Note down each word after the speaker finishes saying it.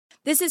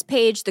This is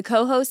Paige, the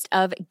co-host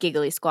of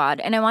Giggly Squad,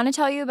 and I want to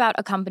tell you about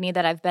a company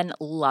that I've been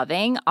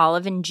loving,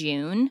 Olive &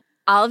 June.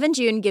 Olive &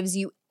 June gives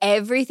you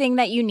everything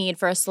that you need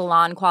for a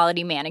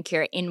salon-quality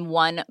manicure in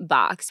one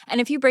box.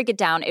 And if you break it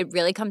down, it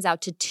really comes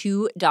out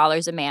to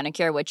 $2 a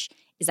manicure, which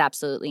is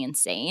absolutely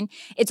insane.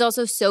 It's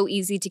also so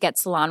easy to get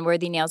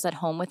salon-worthy nails at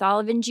home with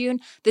Olive & June.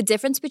 The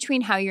difference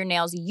between how your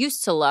nails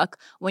used to look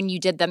when you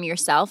did them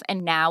yourself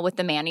and now with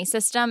the Mani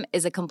system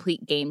is a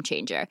complete game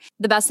changer.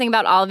 The best thing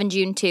about Olive &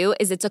 June, too,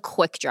 is it's a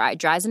quick dry.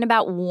 Dries in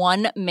about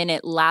 1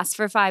 minute, lasts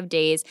for 5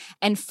 days,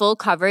 and full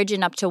coverage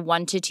in up to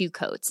 1 to 2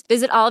 coats.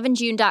 Visit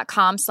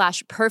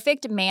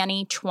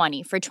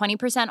oliveandjune.com/perfectmani20 for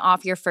 20%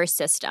 off your first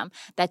system.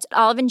 That's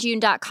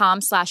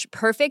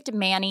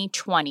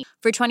oliveandjune.com/perfectmani20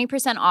 for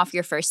 20% off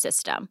your first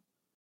system.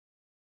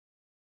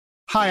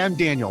 Hi, I'm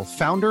Daniel,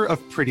 founder of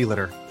Pretty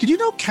Litter. Did you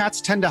know cats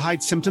tend to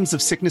hide symptoms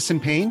of sickness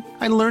and pain?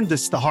 I learned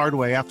this the hard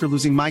way after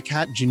losing my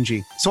cat,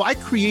 Gingy. So I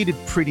created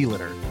Pretty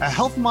Litter, a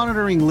health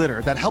monitoring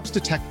litter that helps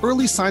detect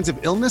early signs of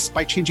illness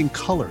by changing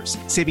colors,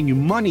 saving you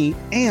money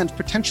and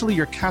potentially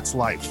your cat's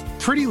life.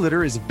 Pretty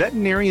Litter is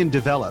veterinarian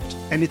developed,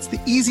 and it's the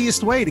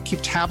easiest way to keep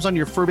tabs on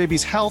your fur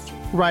baby's health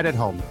right at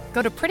home.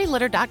 Go to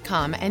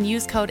prettylitter.com and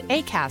use code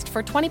ACAST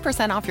for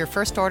 20% off your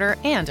first order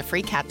and a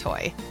free cat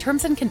toy.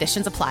 Terms and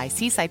conditions apply.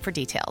 See site for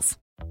details.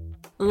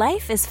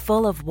 Life is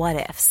full of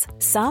what-ifs.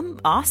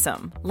 Some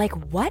awesome, like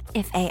what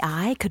if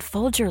AI could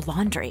fold your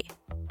laundry?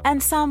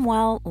 And some,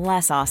 well,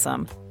 less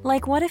awesome,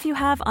 like what if you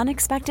have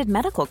unexpected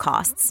medical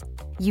costs?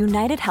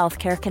 United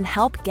Healthcare can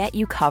help get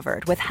you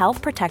covered with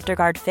Health Protector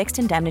Guard fixed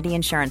indemnity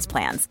insurance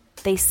plans.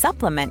 They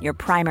supplement your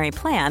primary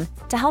plan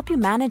to help you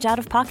manage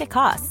out-of-pocket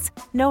costs.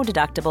 No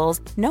deductibles,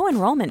 no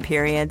enrollment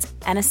periods,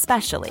 and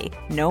especially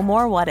no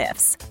more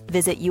what-ifs.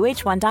 Visit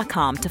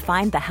uh1.com to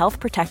find the Health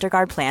Protector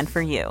Guard plan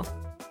for you.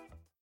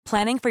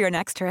 Planning for your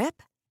next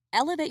trip?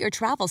 Elevate your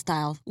travel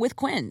style with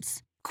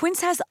Quince.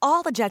 Quince has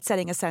all the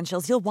jet-setting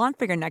essentials you'll want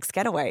for your next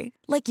getaway,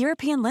 like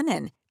European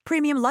linen,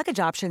 premium luggage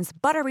options,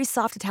 buttery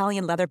soft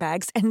Italian leather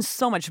bags, and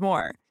so much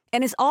more.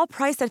 And is all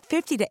priced at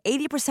 50 to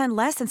 80%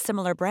 less than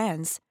similar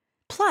brands.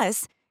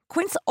 Plus,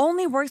 Quince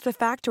only works with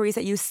factories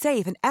that use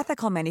safe and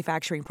ethical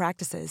manufacturing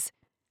practices.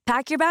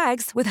 Pack your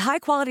bags with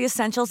high-quality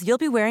essentials you'll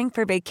be wearing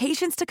for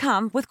vacations to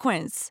come with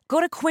Quince.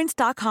 Go to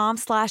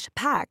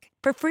quince.com/pack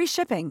for free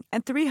shipping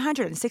and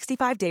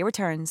 365-day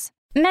returns.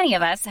 Many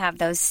of us have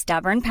those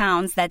stubborn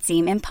pounds that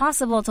seem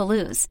impossible to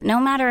lose, no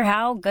matter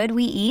how good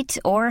we eat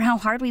or how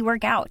hard we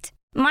work out.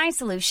 My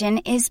solution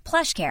is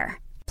PlushCare.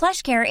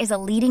 PlushCare is a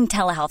leading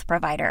telehealth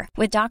provider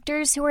with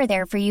doctors who are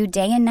there for you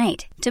day and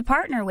night to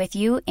partner with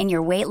you in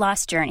your weight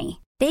loss journey.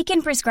 They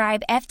can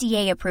prescribe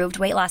FDA-approved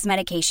weight loss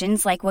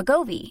medications like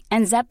Wegovy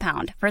and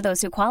Zepbound for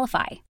those who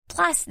qualify.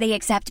 Plus, they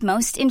accept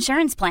most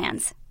insurance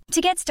plans.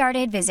 To get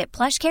started, visit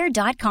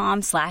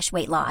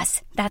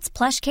plushcare.com/weightloss. That's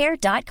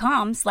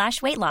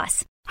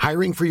plushcare.com/weightloss.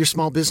 Hiring for your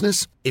small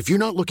business? If you're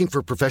not looking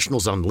for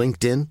professionals on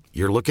LinkedIn,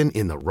 you're looking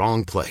in the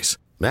wrong place.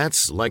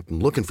 That's like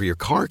looking for your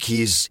car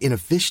keys in a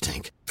fish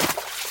tank.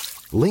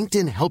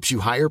 LinkedIn helps you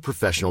hire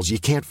professionals you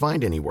can't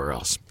find anywhere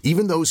else,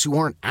 even those who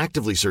aren't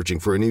actively searching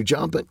for a new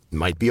job but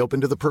might be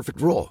open to the perfect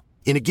role.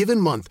 In a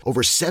given month,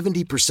 over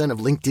 70% of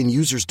LinkedIn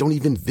users don't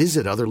even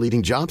visit other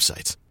leading job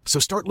sites. So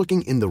start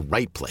looking in the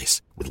right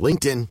place. With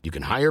LinkedIn, you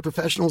can hire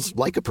professionals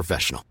like a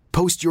professional.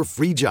 Post your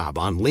free job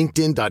on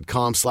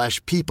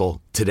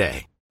linkedin.com/people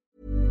today.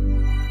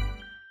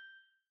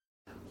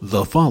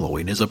 The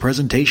following is a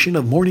presentation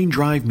of Morning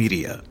Drive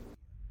Media.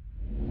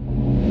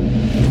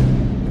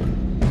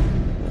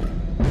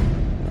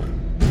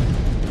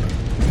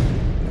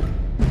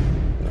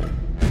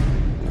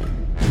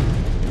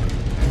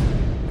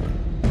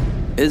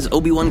 As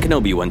Obi-Wan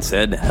Kenobi once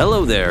said,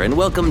 hello there and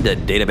welcome to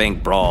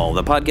Databank Brawl,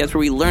 the podcast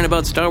where we learn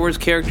about Star Wars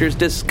characters,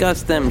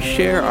 discuss them,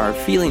 share our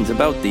feelings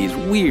about these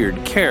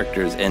weird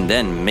characters, and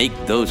then make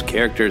those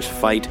characters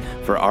fight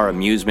for our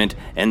amusement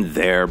and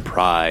their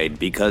pride,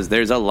 because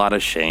there's a lot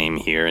of shame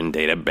here in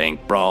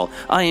Databank Brawl.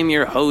 I am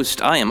your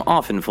host. I am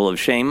often full of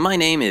shame. My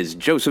name is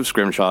Joseph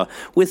Scrimshaw.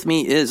 With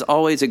me, as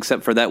always,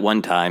 except for that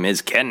one time,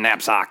 is Ken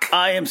Knapsack.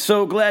 I am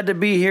so glad to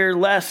be here.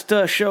 Last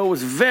show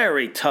was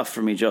very tough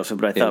for me, Joseph,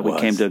 but I thought we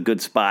came to a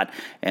good spot,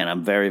 and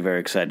I'm very,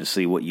 very excited to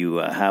see what you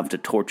have to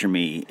torture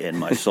me in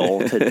my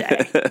soul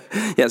today.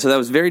 Yeah, so that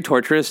was very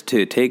torturous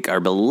to take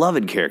our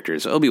beloved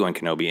characters, Obi-Wan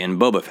Kenobi and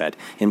Boba Fett,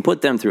 and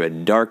put them through a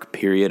dark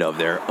period of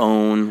their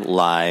own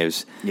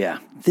lives. Yeah.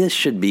 This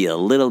should be a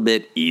little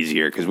bit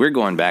easier, because we're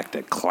going back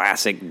to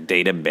classic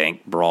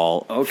Databank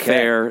Brawl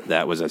fare.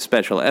 That was a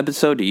special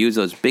episode to use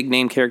those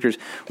big-name characters.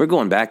 We're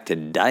going back to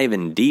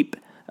diving deep,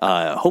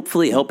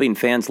 hopefully helping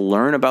fans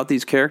learn about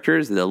these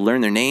characters. They'll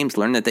learn their names,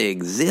 learn that they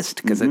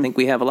exist, because I think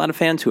we have a lot of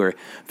fans who are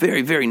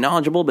very, very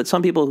knowledgeable, but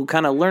some people who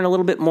kind of learn a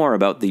little bit more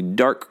about the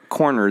dark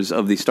corners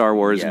of the Star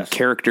Wars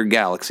character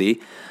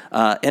galaxy.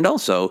 And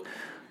also,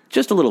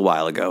 just a little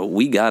while ago,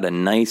 we got a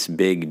nice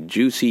big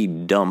juicy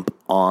dump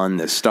on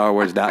the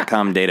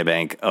StarWars.com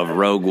databank of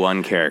Rogue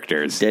One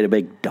characters.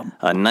 Databank dump.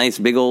 A nice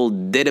big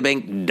old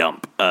databank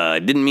dump.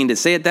 Didn't mean to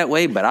say it that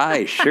way, but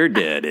I sure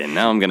did. And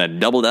now I'm going to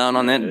double down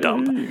on that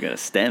dump. You're going to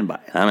stand by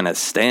it. I'm going to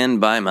stand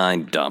by my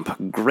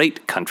dump.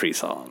 Great country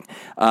song.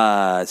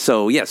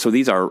 So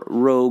these are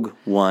Rogue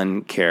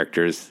One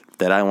characters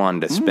that I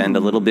wanted to spend a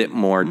little bit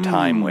more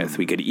time with.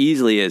 We could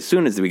easily, as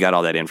soon as we got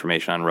all that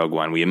information on Rogue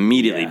One, we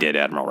immediately did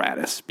Admiral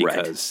Raddus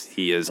because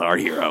he is our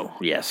hero.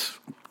 Yes,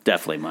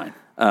 definitely mine.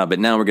 But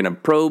now we're going to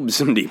probe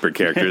some deeper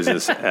characters,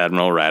 as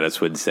Admiral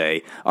Raddus would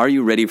say. Are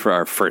you ready for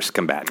our first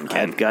combatant,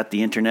 Ken? I've got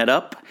the internet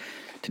up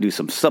to do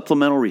some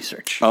supplemental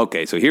research.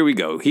 Okay, so here we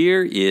go.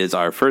 Here is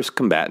our first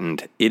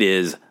combatant. It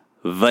is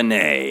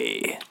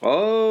Vinay.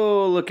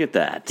 Oh, look at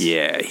that.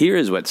 Yeah, here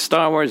is what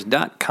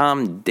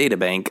StarWars.com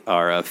Databank,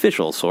 our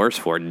official source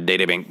for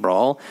Databank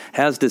Brawl,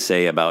 has to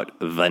say about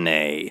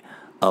Vinay.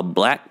 A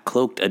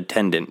black-cloaked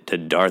attendant to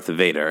Darth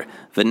Vader,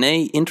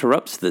 Vinay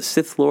interrupts the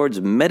Sith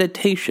Lord's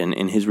meditation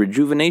in his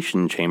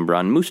rejuvenation chamber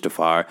on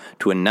Mustafar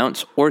to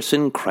announce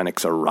Orson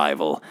Krennic's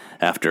arrival.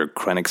 After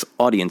Krennic's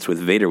audience with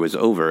Vader was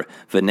over,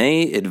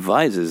 Vinay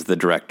advises the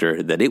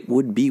director that it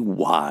would be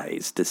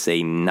wise to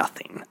say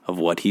nothing of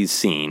what he's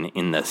seen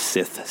in the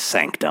Sith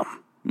sanctum.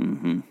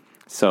 Mm-hmm.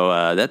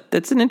 So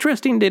that's an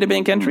interesting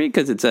databank entry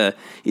because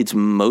it's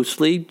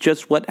mostly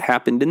just what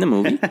happened in the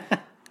movie.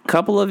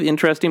 Couple of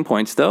interesting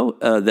points, though,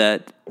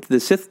 that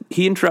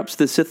he interrupts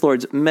the Sith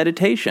Lord's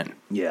meditation.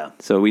 Yeah.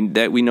 So we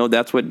know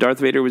that's what Darth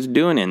Vader was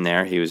doing in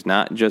there. He was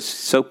not just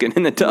soaking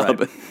in the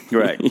tub.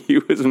 Right. He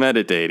was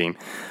meditating.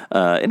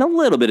 And a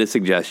little bit of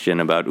suggestion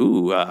about,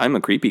 I'm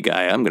a creepy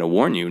guy. I'm going to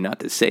warn you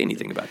not to say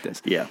anything about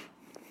this. Yeah.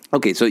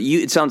 Okay, so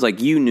it sounds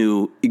like you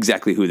knew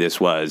exactly who this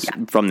was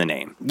from the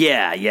name.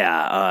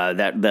 Yeah.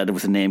 That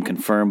was a name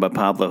confirmed by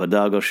Pablo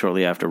Hidalgo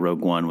shortly after Rogue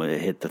One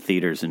hit the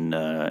theaters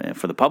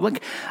for the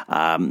public.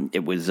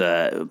 It was,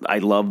 I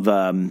love,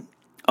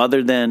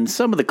 other than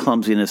some of the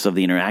clumsiness of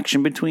the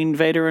interaction between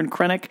Vader and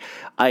Krennic,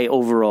 I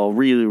overall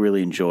really,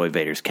 really enjoy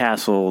Vader's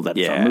castle. That's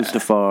on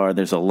Mustafar.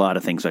 There's a lot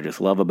of things I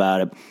just love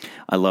about it.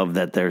 I love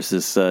that there's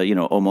this,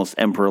 almost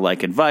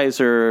Emperor-like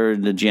advisor,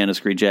 the Janus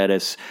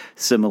Grijetis,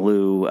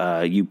 Simalu,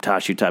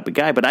 Yuptashu type of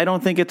guy, but I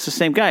don't think it's the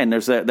same guy. And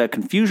there's that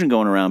confusion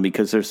going around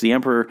because there's the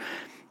Emperor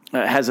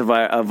has an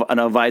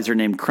advisor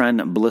named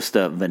Kren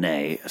Ballista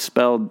Vinay,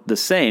 spelled the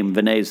same.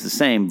 Vinay's the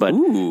same, but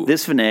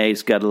this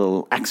Vinay's got a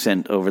little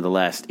accent over the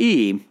last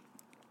E.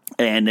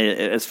 And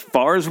as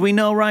far as we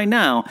know right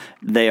now,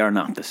 they are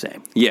not the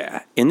same.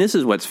 Yeah, and this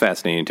is what's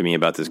fascinating to me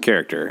about this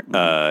character.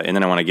 And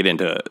then I want to get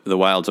into the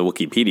wilds of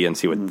Wikipedia and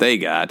see what they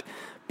got.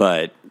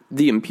 But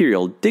the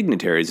Imperial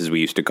Dignitaries, as we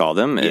used to call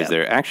them, as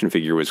their action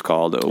figure was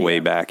called way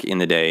back in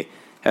the day,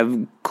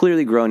 have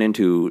clearly grown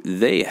into,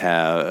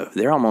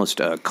 they're almost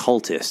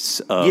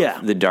cultists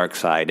of the dark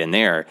side, and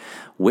they're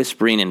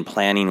whispering and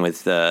planning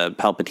with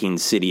Palpatine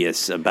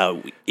Sidious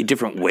about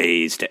different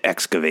ways to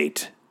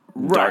excavate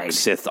dark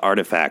Sith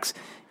artifacts.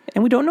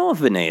 And we don't know if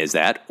Vinay is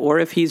that, or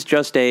if he's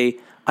just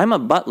I'm a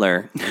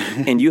butler,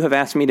 and you have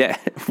asked me to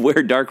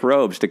wear dark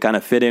robes to kind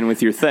of fit in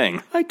with your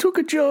thing. I took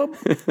a job,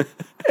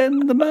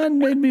 and the man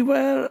made me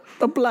wear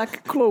a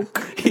black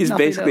cloak. He's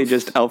basically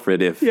just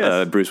Alfred if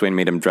Bruce Wayne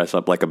made him dress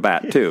up like a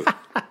bat, too.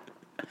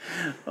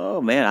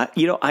 Oh, man.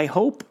 I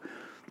hope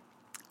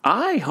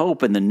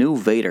in the new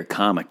Vader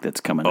comic that's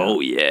coming out.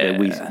 Oh, yeah.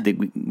 That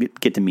we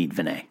get to meet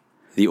Vinay.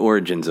 The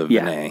origins of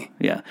Vinay.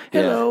 Yeah.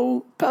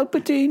 Hello,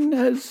 Palpatine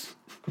has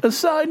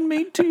assigned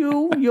me to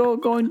you. You're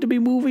going to be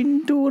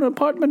moving to an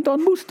apartment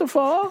on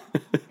Mustafar.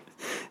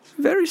 It's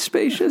very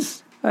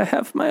spacious. I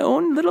have my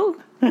own little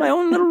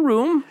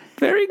room,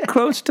 very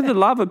close to the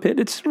lava pit.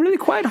 It's really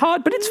quite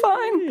hot, but it's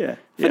fine. Yeah.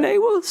 Vinay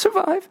will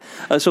survive.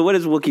 So what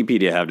does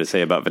Wikipedia have to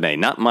say about Vinay?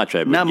 Not much,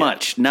 I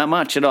believe. Not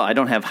much at all. I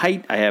don't have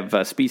height. I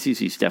have species.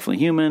 He's definitely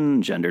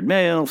human, gendered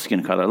male,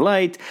 skin color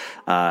light.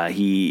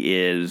 He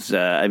is,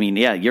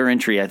 your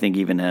entry, I think,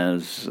 even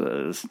has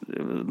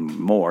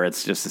more.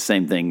 It's just the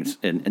same things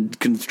and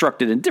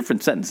constructed in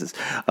different sentences.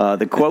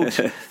 The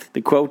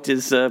quote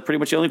is pretty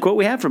much the only quote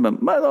we have from him.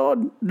 My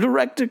Lord,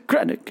 Director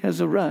Krennic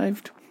has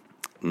arrived.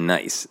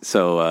 Nice.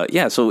 So,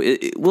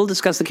 we'll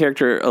discuss the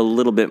character a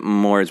little bit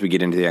more as we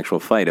get into the actual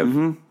fight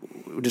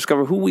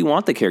discover who we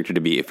want the character to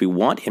be. If we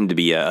want him to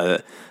be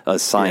a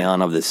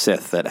scion of the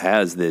Sith that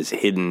has this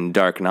hidden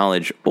dark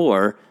knowledge,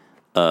 or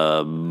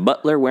a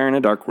butler wearing a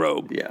dark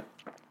robe. Yeah.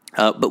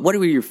 But what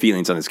were your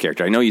feelings on this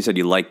character? I know you said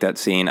you liked that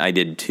scene. I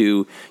did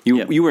too.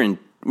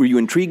 Were you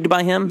intrigued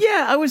by him?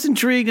 Yeah, I was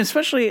intrigued,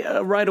 especially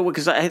right away,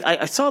 because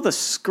I saw the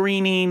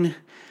screening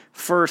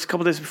first, a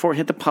couple days before it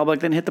hit the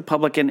public, and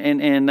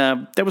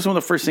that was one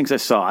of the first things I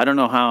saw. I don't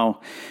know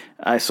how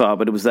I saw,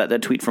 but it was that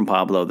tweet from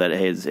Pablo that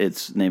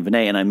it's named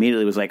Vinay, and I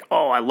immediately was like,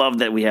 oh, I love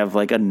that we have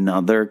like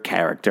another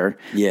character.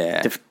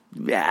 Yeah.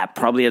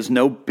 Probably has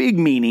no big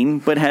meaning,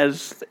 but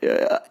has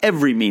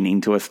every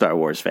meaning to a Star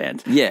Wars fan.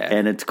 Yeah.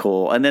 And it's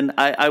cool. And then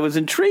I was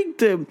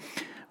intrigued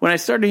when I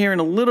started hearing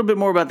a little bit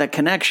more about that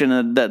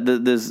connection, that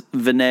this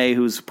Vinay,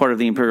 who's part of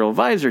the Imperial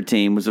Advisor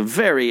team, was a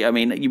very,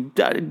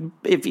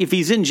 if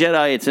he's in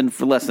Jedi, it's in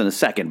for less than a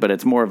second, but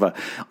it's more of a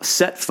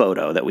set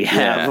photo that we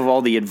have of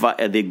all the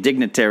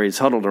dignitaries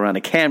huddled around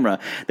a camera,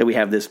 that we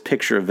have this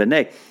picture of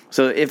Vinay.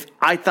 So if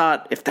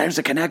there's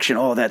a connection,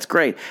 that's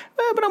great.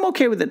 But I'm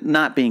okay with it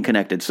not being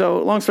connected. So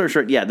long story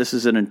short, this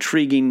is an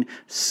intriguing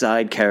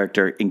side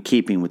character in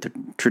keeping with the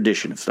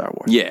tradition of Star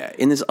Wars. Yeah,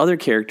 and this other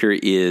character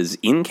is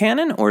in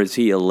canon, or is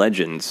he a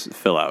Legends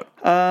fill-out?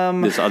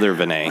 This other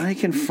Vinay. I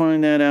can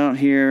find that out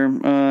here.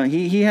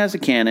 He has a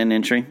canon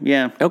entry,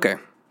 yeah. Okay,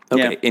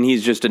 yeah. And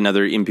he's just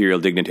another Imperial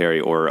dignitary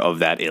or of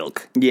that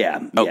ilk?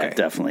 Yeah, okay.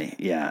 Definitely,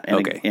 yeah.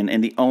 And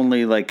and the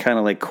only,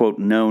 quote,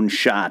 known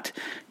shot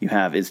you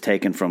have is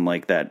taken from,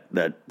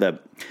 the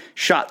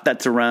shot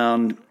that's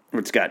around, where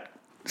it's got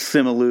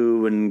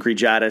Simalu and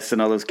Grijatis and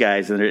all those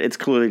guys, and it's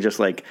clearly just,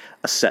 a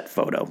set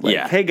photo.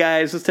 Hey,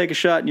 guys, let's take a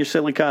shot in your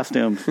silly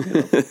costumes.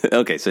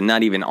 Okay, so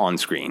not even on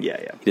screen.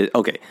 Yeah.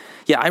 Okay.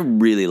 Yeah, I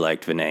really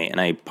liked Vinay, and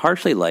I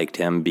partially liked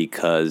him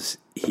because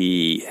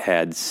he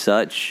had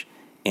such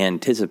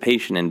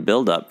anticipation and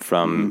build-up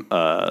from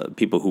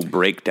people who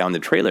break down the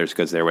trailers,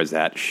 because there was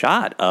that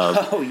shot of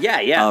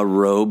a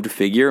robed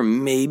figure,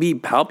 maybe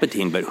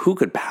Palpatine, but who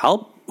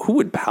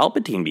would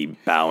Palpatine be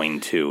bowing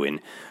to,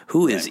 and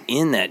who is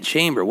in that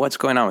chamber? What's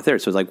going on with there?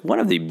 So it's one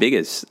of the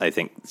biggest, I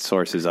think,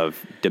 sources of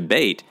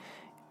debate,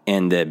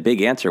 and the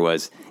big answer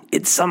was,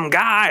 it's some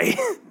guy.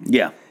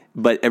 Yeah.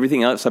 But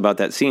everything else about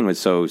that scene was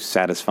so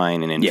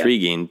satisfying and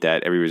intriguing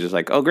that everybody was just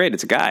like, oh, great,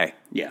 it's a guy.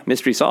 Yeah.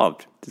 Mystery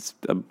solved. It's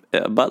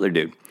a butler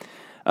dude.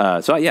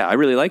 I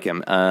really like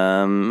him.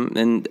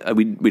 And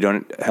we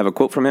don't have a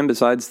quote from him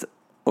besides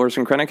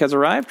Orson Krennic has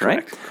arrived,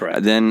 right?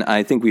 Correct. Then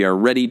I think we are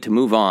ready to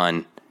move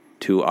on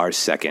to our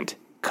second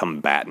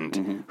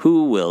combatant,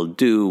 who will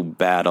do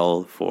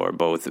battle for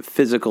both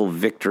physical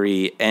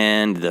victory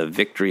and the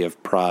victory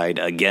of pride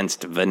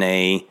against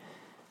Vinay.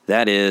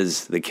 That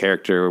is the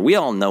character we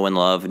all know and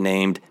love,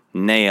 named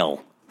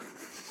Nail.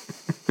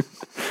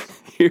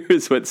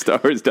 Here's what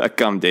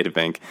StarWars.com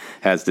Databank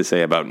has to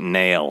say about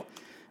Nail.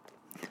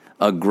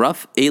 A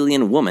gruff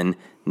alien woman,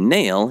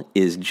 Nail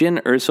is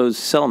Jyn Erso's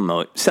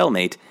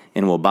cellmate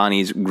in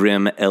Wobani's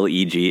grim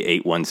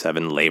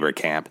LEG-817 labor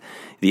camp.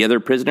 The other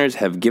prisoners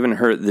have given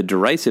her the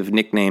derisive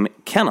nickname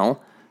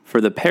Kennel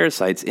for the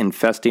parasites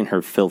infesting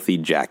her filthy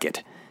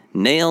jacket.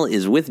 Nail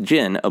is with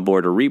Jyn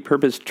aboard a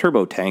repurposed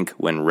turbo tank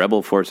when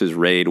rebel forces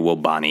raid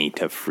Wobani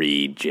to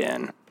free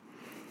Jyn.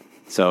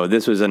 So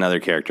this was another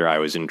character I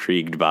was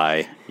intrigued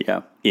by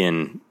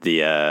in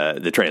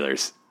the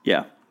trailers.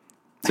 Yeah.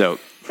 So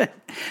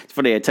it's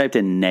funny, I typed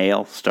in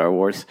Nail Star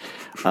Wars,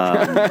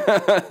 and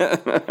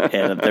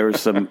there were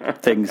some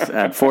things,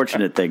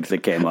 unfortunate things that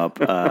came up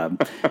that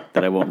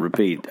I won't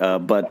repeat.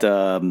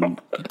 Ulan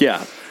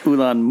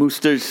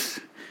Moosters,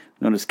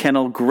 known as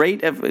Kennel,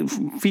 great,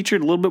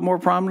 featured a little bit more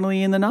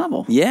prominently in the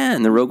novel. Yeah,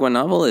 in the Rogue One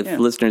novel, if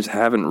listeners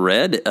haven't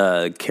read,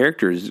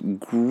 character's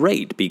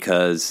great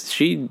because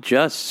she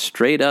just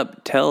straight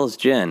up tells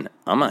Jyn,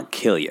 I'm going to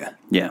kill you.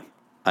 Yeah.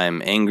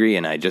 I'm angry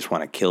and I just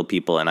want to kill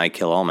people, and I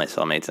kill all my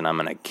cellmates, and I'm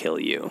going to kill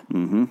you.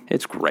 Mm-hmm.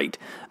 It's great.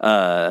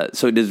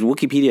 So does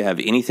Wikipedia have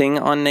anything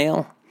on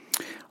Nail?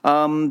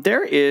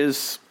 There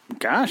is,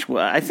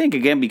 I think,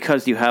 again,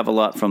 because you have a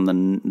lot from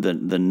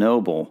the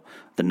noble,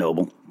 I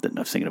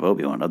was thinking of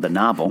Obi-Wan, the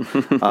novel.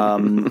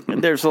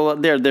 There's a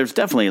lot there. There's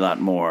definitely a lot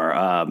more.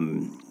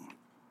 I'm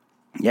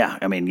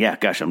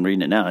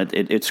reading it now.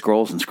 It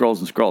scrolls and scrolls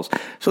and scrolls.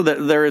 So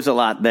there is a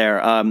lot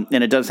there. And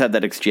it does have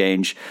that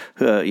exchange,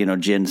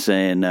 Jyn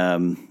saying,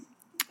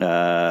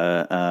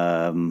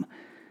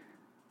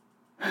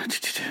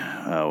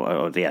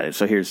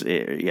 so here's,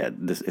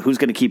 who's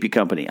going to keep you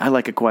company? I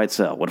like a quiet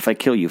cell. What if I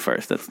kill you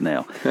first? That's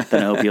Nail.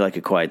 Then I hope you like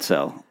a quiet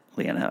cell.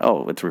 Leanna.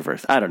 Oh, it's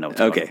reversed. I don't know.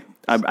 Okay.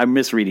 I'm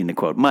misreading the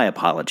quote. My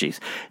apologies.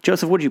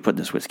 Joseph, what did you put in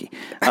this whiskey?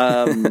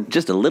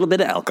 Just a little bit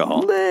of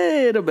alcohol.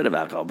 Little bit of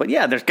alcohol. But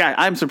yeah,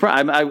 I'm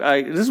surprised.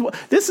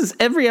 This is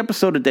every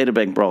episode of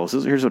Databank Brawls.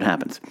 Here's what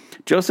happens.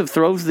 Joseph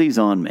throws these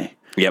on me.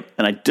 Yep.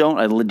 And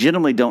I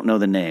legitimately don't know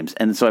the names.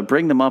 And so I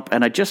bring them up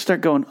and I just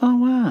start going, oh,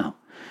 wow.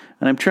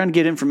 And I'm trying to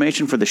get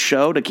information for the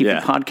show to keep the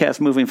podcast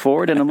moving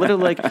forward. And I'm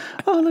literally like,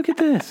 oh, look at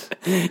this.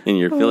 And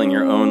you're filling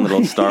your own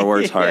little Star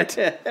Wars heart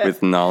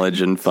with knowledge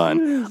and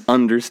fun.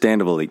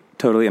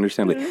 Totally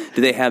understandably.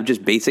 Do they have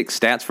just basic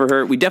stats for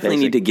her? We definitely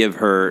need to give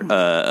her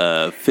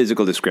a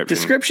physical description.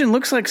 Description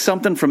looks like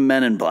something from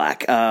Men in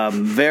Black.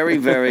 Very,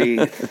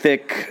 very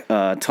thick,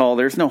 tall.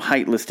 There's no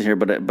height listed here,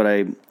 but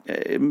I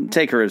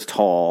take her as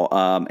tall.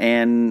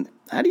 And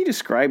how do you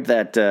describe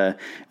that?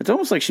 It's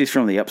almost like she's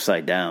from the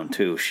Upside Down,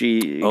 too.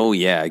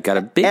 Got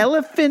a big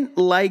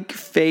elephant-like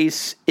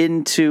face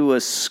into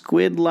a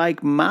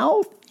squid-like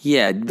mouth.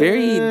 Yeah,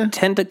 very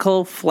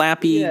tentacle,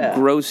 flappy,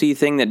 grossy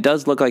thing that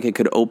does look like it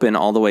could open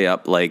all the way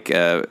up, like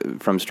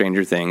from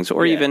Stranger Things,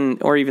 or even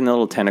the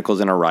little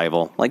tentacles in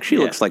Arrival. Like she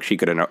looks like she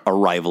could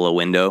arrival a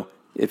window,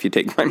 if you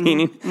take my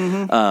meaning.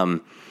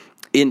 Mm-hmm.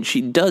 And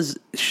she does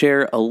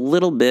share a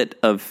little bit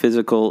of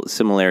physical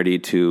similarity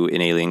to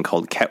an alien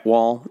called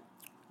Ketwall.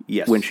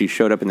 Yes. When she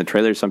showed up in the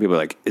trailer, some people are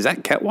like, is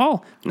that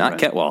Ketwall? Not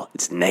right. Ketwall.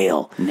 It's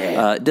Nail.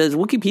 Does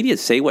Wikipedia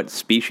say what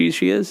species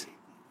she is?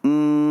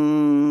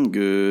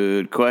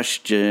 Good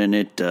question.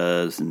 It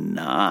does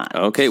not.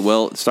 Okay,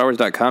 well,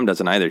 StarWars.com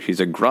doesn't either. She's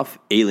a gruff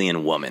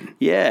alien woman.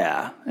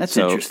 Yeah, that's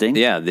interesting.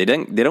 Yeah, they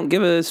don't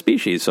give a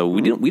species, so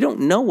we don't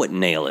know what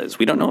Nail is.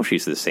 We don't know if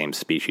she's the same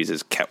species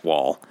as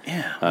Ketwall.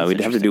 Yeah, we'd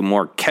have to do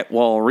more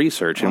Ketwall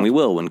research, and we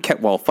will when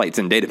Ketwall fights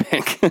in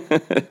Databank.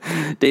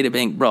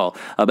 Databank Brawl.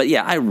 But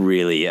yeah, I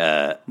really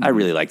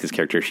like this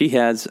character. She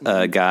has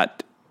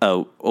got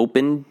a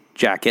open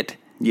jacket.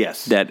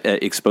 Yes. That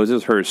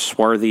exposes her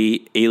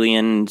swarthy,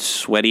 alien,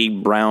 sweaty,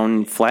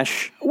 brown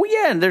flesh. Well,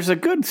 yeah, and there's a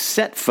good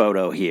set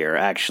photo here,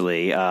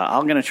 actually.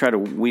 I'm going to try to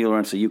wheel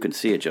around so you can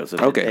see it,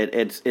 Joseph.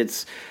 Okay.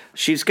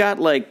 She's got,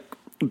 like,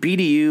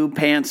 BDU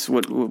pants,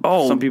 what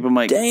some people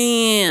might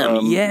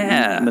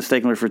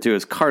mistakenly refer to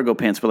as cargo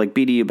pants, but like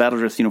BDU, battle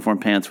dress uniform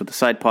pants with the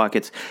side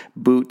pockets,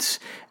 boots,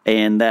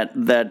 and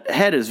that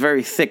head is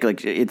very thick.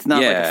 Like it's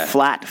not like a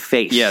flat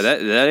face. Yeah,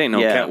 that ain't no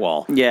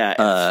Ketwall.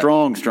 Yeah,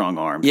 strong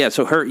arms. Yeah,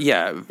 so her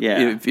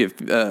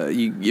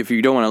if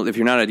you don't want to, if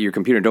you're not at your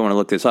computer and don't want to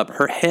look this up,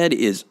 her head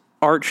is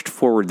arched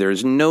forward.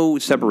 There's no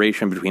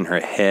separation between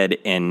her head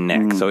and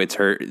neck. So it's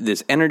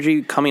this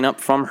energy coming up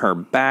from her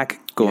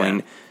back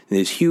going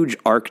this huge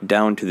arc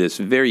down to this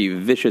very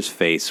vicious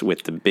face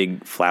with the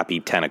big flappy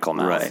tentacle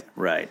mouth.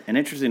 Right. And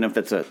interesting enough,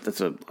 that's a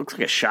looks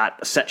like a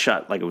set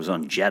shot like it was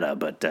on Jeddah,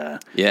 but I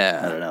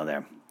don't know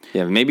there.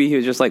 Yeah, maybe he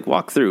was just like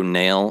walk through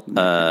Nail.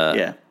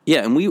 Yeah,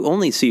 and we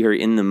only see her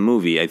in the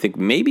movie. I think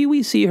maybe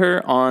we see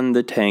her on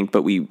the tank,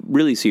 but we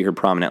really see her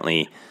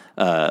prominently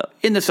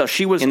in the cell.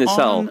 She was in the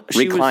cell,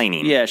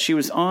 reclining. She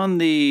was on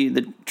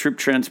the troop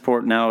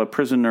transport, now a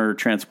prisoner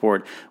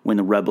transport, when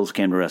the rebels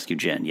came to rescue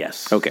Jen.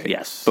 Yes. Okay.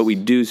 Yes. But we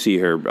do see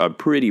her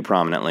pretty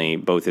prominently,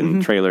 both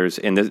in trailers,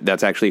 and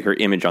that's actually her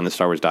image on the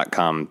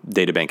StarWars.com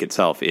databank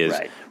itself is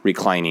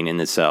reclining in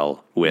the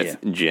cell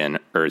with Jyn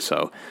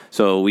Erso.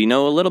 So we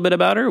know a little bit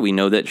about her. We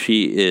know that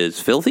she is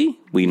filthy.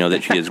 We know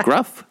that she is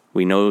gruff.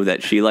 We know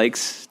that she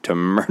likes to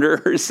murder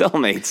her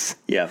cellmates.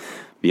 Yeah.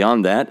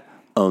 Beyond that,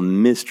 a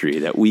mystery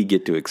that we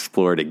get to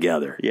explore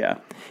together. Yeah.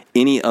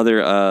 Any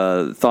other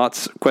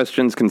thoughts,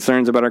 questions,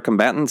 concerns about our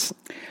combatants?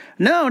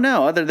 No.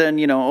 Other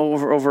than,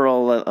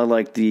 overall, I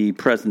like the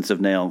presence of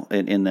Nail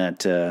in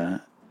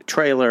that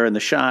trailer and the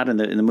shot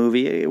and in the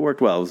movie. It worked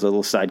well. It was a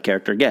little side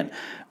character. Again,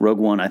 Rogue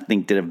One, I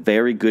think, did a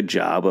very good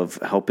job of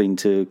helping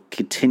to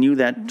continue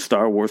that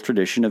Star Wars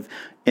tradition of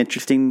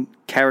interesting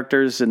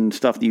characters and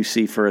stuff that you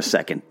see for a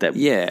second that,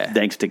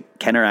 thanks to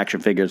Kenner action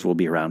figures, will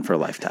be around for a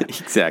lifetime.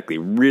 Exactly.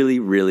 Really,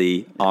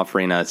 really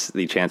offering us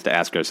the chance to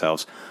ask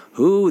ourselves,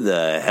 who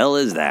the hell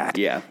is that?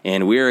 Yeah.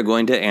 And we are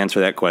going to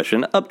answer that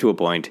question up to a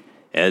point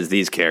as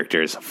these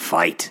characters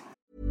fight.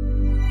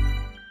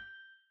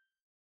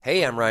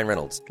 Hey, I'm Ryan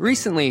Reynolds.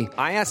 Recently,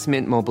 I asked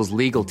Mint Mobile's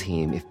legal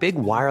team if big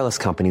wireless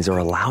companies are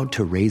allowed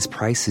to raise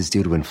prices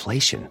due to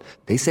inflation.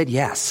 They said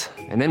yes.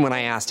 And then when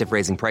I asked if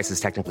raising prices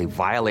technically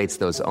violates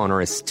those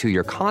onerous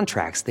 2-year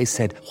contracts, they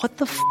said, what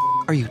the f***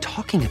 are you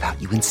talking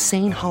about, you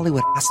insane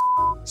Hollywood ass f-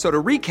 So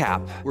to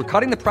recap, we're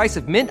cutting the price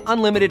of Mint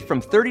Unlimited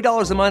from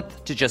 $30 a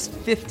month to just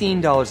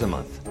 $15 a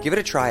month. Give it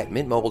a try at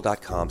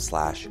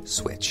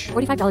mintmobile.com/switch.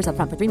 $45 up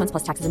front for 3 months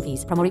plus taxes and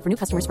fees. Promo rate for new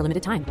customers for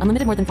limited time.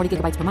 Unlimited more than 40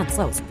 gigabytes per month.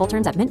 Slows full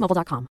terms at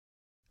mintmobile.com.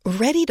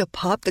 Ready to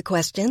pop the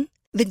question?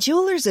 The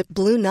jewelers at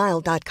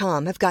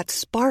BlueNile.com have got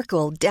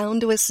sparkle down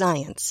to a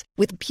science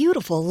with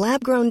beautiful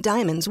lab-grown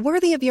diamonds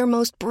worthy of your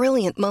most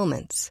brilliant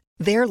moments.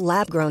 Their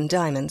lab-grown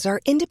diamonds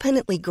are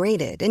independently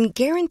graded and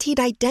guaranteed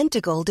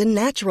identical to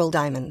natural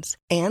diamonds.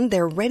 And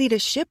they're ready to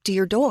ship to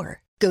your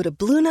door. Go to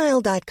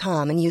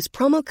BlueNile.com and use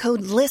promo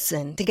code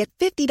LISTEN to get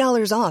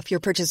 $50 off your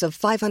purchase of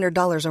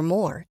 $500 or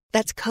more.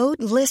 That's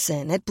code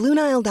LISTEN at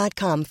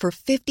BlueNile.com for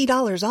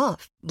 $50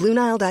 off.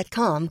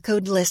 BlueNile.com,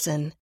 code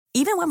LISTEN.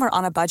 Even when we're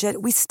on a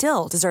budget, we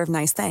still deserve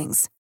nice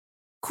things.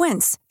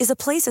 Quince is a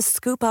place to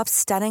scoop up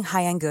stunning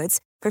high-end goods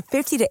for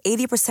 50 to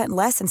 80%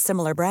 less than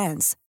similar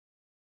brands.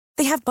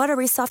 They have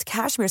buttery soft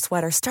cashmere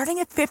sweaters starting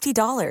at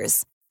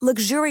 $50,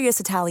 luxurious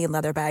Italian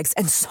leather bags,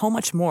 and so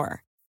much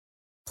more.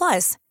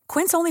 Plus,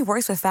 Quince only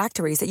works with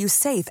factories that use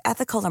safe,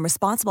 ethical, and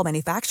responsible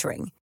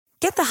manufacturing.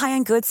 Get the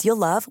high-end goods you'll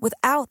love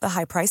without the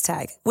high price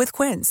tag with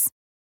Quince.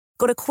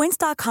 Go to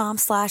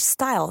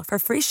quince.com/style for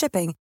free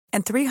shipping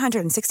and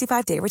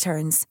 365-day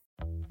returns.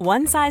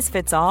 One size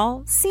fits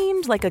all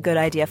seemed like a good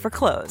idea for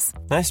clothes.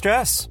 Nice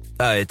dress.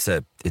 It's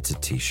a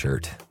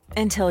t-shirt.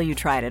 Until you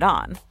tried it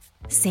on.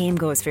 Same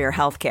goes for your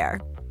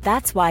healthcare.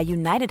 That's why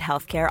United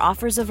Healthcare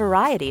offers a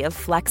variety of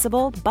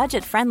flexible,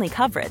 budget-friendly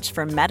coverage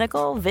for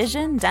medical,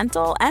 vision,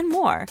 dental, and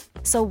more.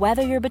 So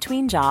whether you're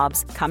between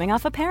jobs, coming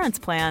off a parent's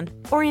plan,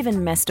 or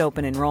even missed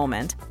open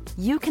enrollment,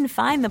 you can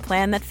find the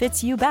plan that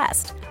fits you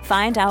best.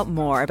 Find out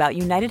more about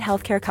United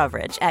Healthcare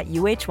coverage at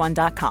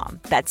UH1.com.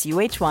 That's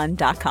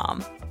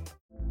UH1.com.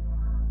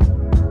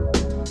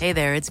 Hey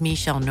there, it's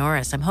Michelle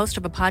Norris. I'm host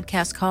of a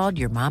podcast called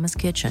Your Mama's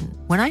Kitchen.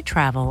 When I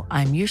travel,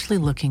 I'm usually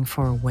looking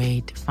for a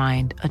way to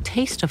find a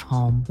taste of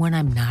home when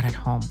I'm not at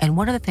home. And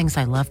one of the things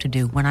I love to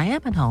do when I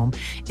am at home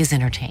is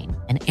entertain.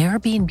 And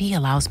Airbnb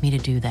allows me to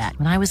do that.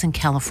 When I was in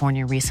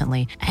California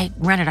recently, I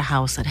rented a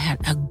house that had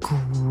a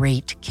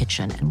great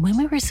kitchen. And when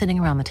we were sitting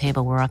around the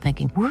table, we're all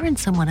thinking, we're in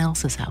someone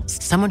else's house.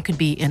 Someone could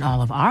be in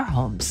all of our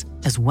homes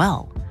as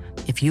well.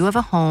 If you have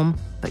a home,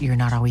 but you're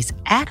not always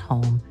at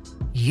home,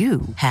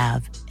 you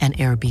have an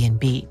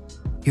Airbnb.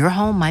 Your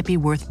home might be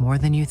worth more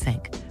than you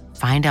think.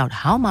 Find out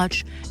how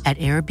much at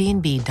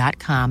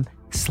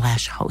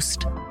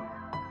airbnb.com/host.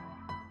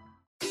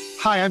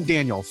 Hi, I'm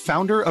Daniel,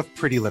 founder of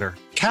Pretty Litter.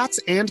 Cats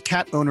and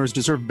cat owners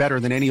deserve better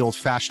than any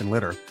old-fashioned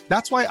litter.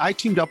 That's why I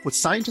teamed up with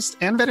scientists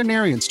and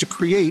veterinarians to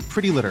create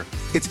Pretty Litter.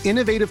 Its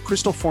innovative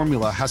crystal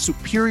formula has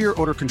superior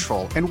odor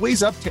control and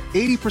weighs up to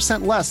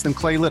 80% less than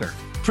clay litter.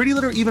 Pretty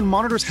Litter even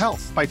monitors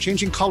health by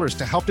changing colors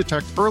to help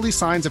detect early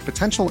signs of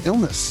potential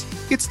illness.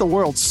 It's the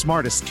world's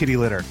smartest kitty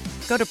litter.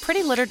 Go to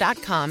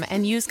prettylitter.com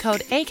and use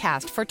code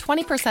ACAST for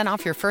 20%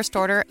 off your first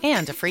order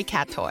and a free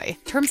cat toy.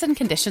 Terms and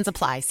conditions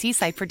apply. See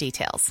site for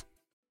details.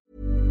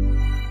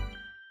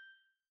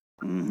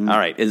 All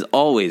right, as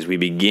always, we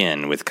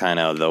begin with kind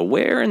of the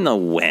where and the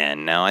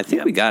when. Now, I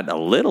think we got a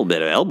little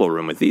bit of elbow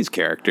room with these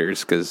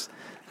characters because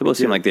they both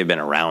seem like they've been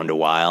around a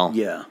while.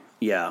 Yeah.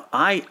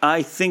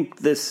 I think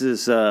this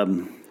is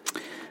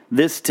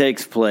this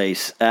takes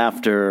place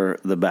after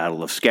the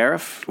Battle of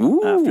Scarif,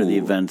 after the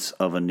events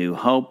of A New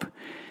Hope,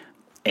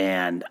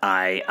 and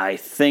I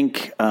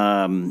think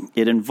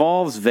it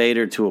involves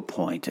Vader to a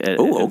point.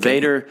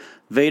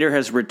 Vader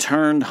has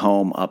returned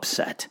home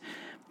upset.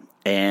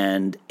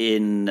 And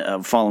in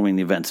following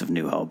the events of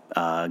New Hope,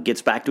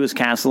 gets back to his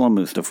castle on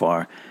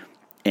Mustafar,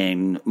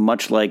 and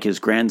much like his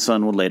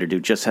grandson would later do,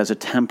 just has a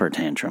temper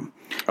tantrum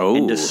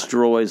and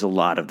destroys a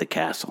lot of the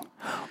castle.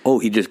 Oh,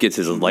 he just gets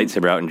his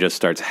lightsaber out and just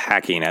starts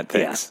hacking at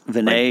things. Yeah.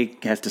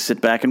 Vinay has to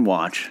sit back and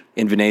watch.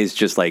 And Vinay's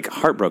just like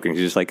heartbroken. He's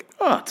just like,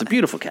 oh, it's a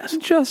beautiful castle.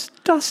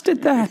 Just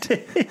dusted that.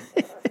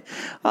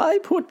 I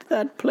put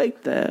that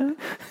plate there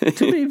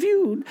to be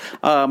viewed.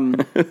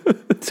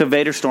 So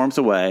Vader storms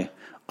away.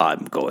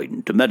 I'm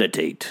going to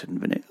meditate. And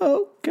Vinay,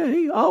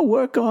 okay, I'll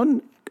work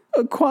on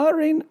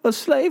acquiring a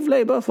slave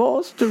labor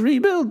force to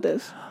rebuild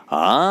this.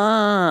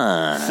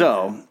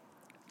 So,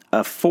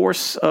 a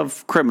force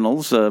of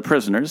criminals,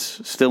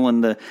 prisoners, still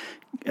in the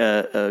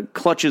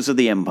clutches of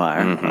the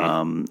Empire,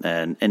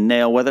 and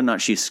nail whether or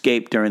not she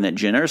escaped during that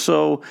dinner.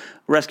 So,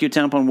 rescue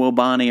attempt on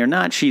Wobani or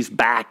not, she's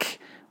back,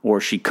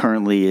 or she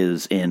currently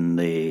is in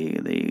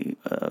the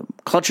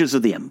clutches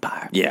of the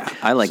Empire. Yeah,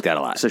 I like that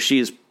a lot. So she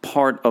is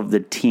part of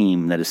the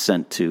team that is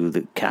sent to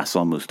the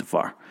castle on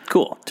Mustafar.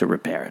 Cool. To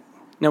repair it.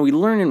 Now, we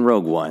learn in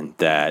Rogue One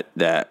that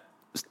the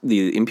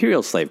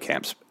Imperial slave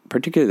camps,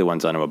 particularly the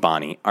ones on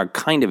Wobani, are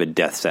kind of a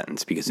death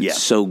sentence because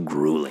it's so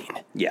grueling.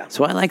 Yeah.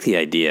 So I like the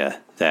idea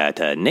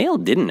that Nail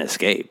didn't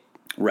escape.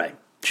 Right.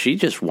 She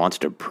just wants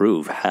to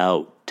prove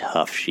how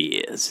tough she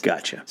is.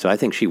 Gotcha. So I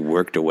think she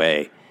worked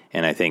away.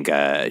 And I think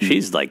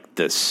she's like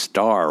the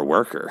star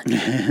worker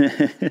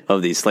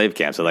of these slave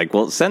camps. They're like,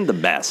 well, send the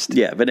best.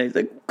 Yeah, but they're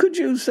like, could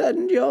you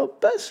send your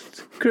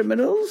best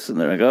criminals?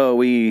 And they're like, oh,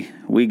 we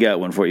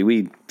got one for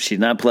you. She's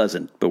not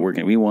pleasant, but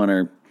we want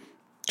her.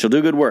 She'll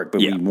do good work,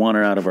 but we want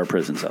her out of our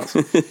prison cells.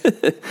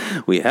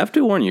 We have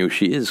to warn you,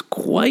 she is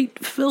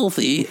quite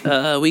filthy.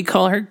 We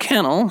call her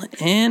Kennel,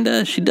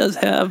 and she does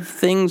have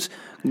things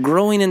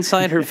growing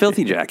inside her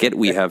filthy jacket.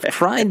 We have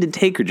tried to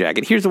take her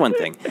jacket. Here's the one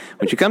thing.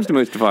 When she comes to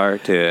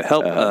Mustafar to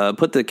help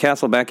put the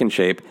castle back in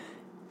shape,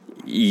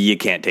 you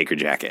can't take her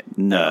jacket.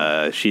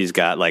 No. She's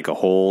got like a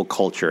whole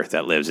culture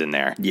that lives in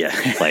there. Yeah.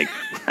 Like,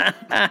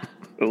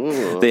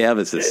 they have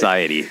a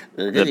society,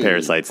 the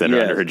parasites that are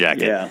under her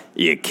jacket. Yeah.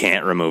 You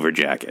can't remove her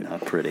jacket.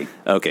 Not pretty.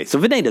 Okay, so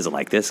Vinay doesn't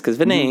like this because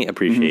Vinay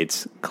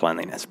appreciates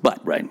cleanliness.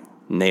 But right.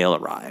 Nail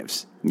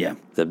arrives. Yeah.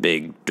 The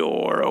big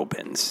door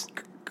opens.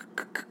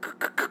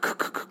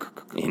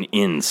 And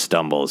in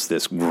stumbles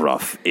this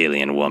gruff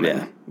alien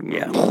woman.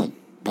 Yeah.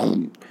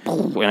 And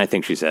I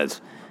think she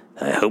says,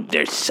 I hope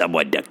there's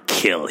someone to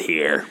kill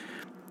here.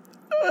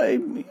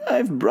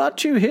 I've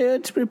brought you here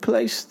to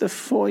replace the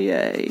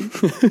foyer.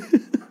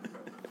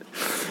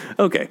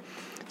 Okay.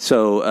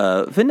 So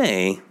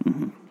Vinay,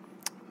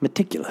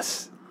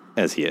 meticulous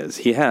as he is,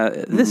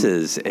 this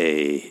is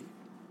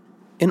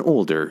an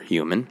older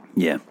human.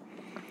 Yeah.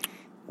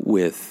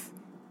 With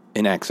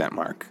an accent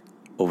mark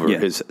over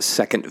his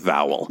second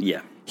vowel.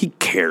 Yeah. He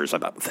cares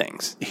about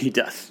things. He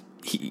does.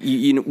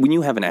 You know, when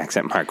you have an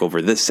accent mark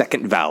over the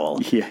second vowel,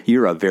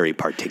 you're a very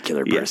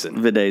particular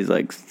person. Vinay's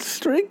like,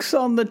 streaks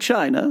on the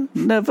china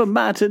never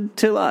mattered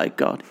till I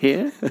got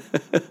here.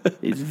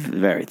 He's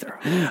very thorough.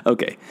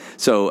 Okay.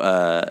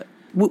 So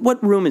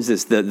what room is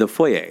this, the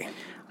foyer?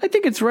 I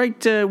think it's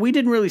right. We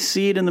didn't really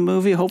see it in the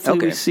movie. Hopefully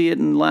we see it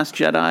in Last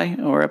Jedi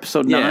or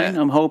Episode 9,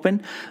 I'm hoping.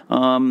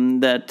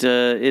 That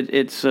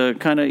it's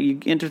kind of, you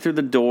enter through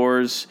the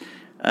doors.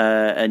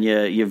 and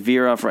you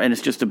veer off, and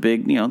it's just a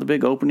big, the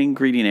big opening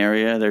greeting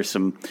area. There's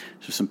some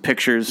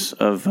pictures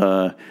of,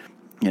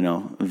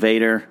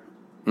 Vader,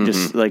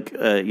 just like,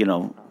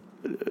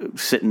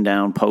 sitting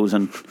down,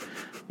 posing.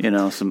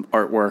 Some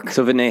artwork.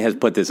 So Vinay has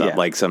put this up,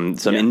 like some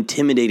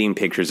intimidating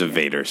pictures of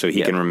Vader, so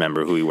he can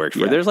remember who he works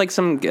for. There's like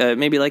some,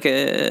 maybe like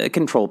a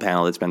control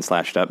panel that's been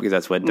slashed up, because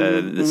that's what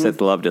the Sith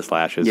love to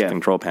slash is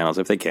control panels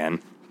if they can.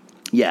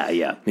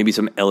 Yeah. Maybe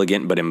some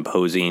elegant but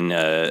imposing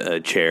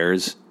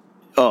chairs.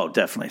 Oh,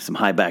 definitely some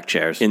high back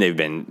chairs, and they've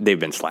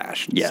been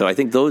slashed. Yeah. So I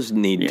think those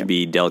need to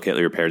be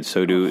delicately repaired.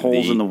 So do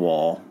holes in the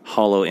wall,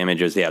 hollow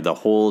images. Yeah, the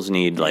holes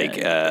need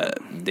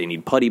they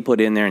need putty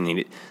put in there,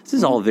 and this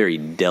is all very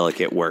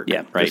delicate work. Yeah,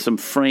 right. There's some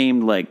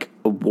framed like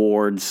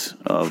awards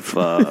of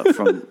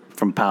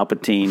from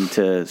Palpatine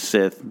to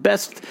Sith,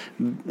 best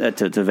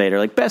to Vader,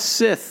 like best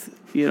Sith.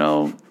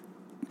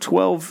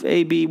 12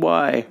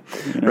 ABY,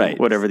 right?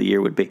 Whatever the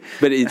year would be,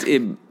 but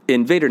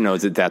and Vader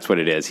knows that that's what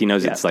it is. He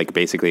knows it's like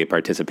basically a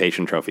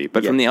participation trophy.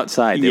 But from the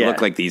outside, they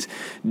look like these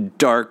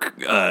dark,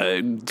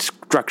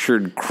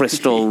 structured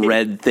crystal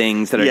red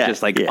things that are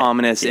just like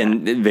ominous. Yeah.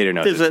 And Vader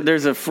knows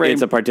there's a frame.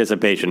 It's a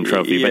participation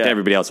trophy, but to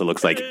everybody else, it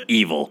looks like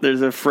evil.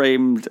 There's a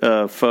framed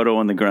photo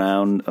on the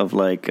ground of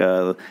like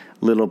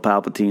little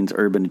Palpatine's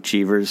urban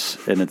achievers,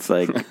 and it's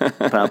like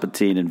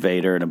Palpatine and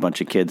Vader and a bunch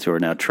of kids who are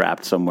now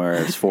trapped somewhere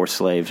as forced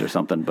slaves or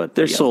something. But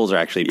their souls are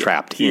actually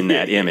trapped in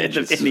that image.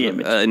 It's in the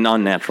image. An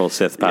unnatural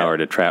Sith power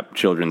to trap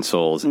children's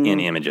souls in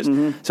images.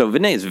 Mm-hmm. So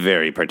Vinay is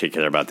very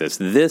particular about this.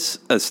 This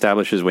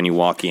establishes when you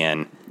walk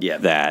in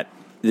that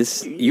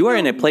you are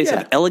in a place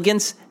of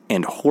elegance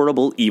and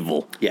horrible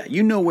evil. Yeah,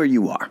 you know where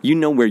you are. You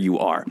know where you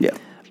are.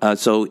 Yeah.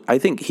 So I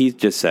think he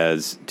just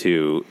says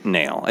to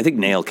Nail. I think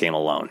Nail came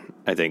alone.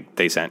 I think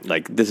they sent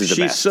this is the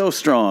best. She's so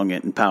strong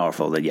and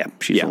powerful that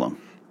she's alone.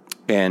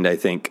 And I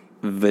think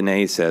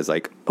Vinay says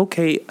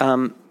okay,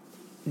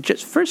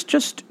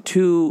 just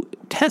to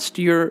test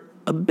your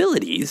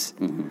abilities,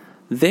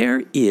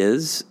 there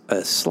is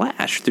a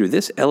slash through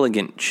this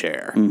elegant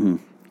chair,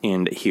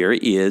 and here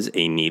is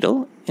a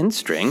needle and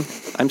string.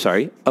 I'm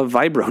sorry, a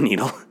vibro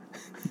needle.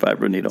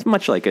 Vibro needle. It's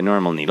much like a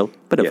normal needle,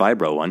 but a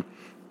vibro one.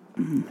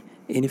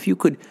 And if you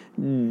could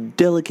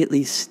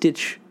delicately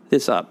stitch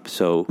this up,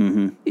 so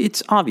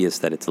it's obvious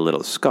that it's a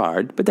little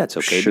scarred, but that's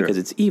okay because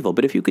it's evil.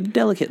 But if you could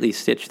delicately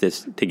stitch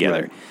this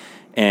together,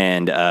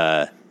 and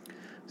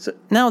so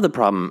now the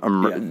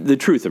problem, the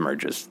truth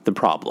emerges. The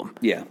problem,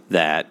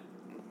 that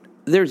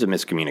there's a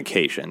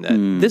miscommunication.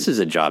 That this is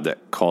a job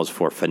that calls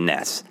for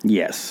finesse,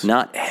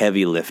 not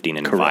heavy lifting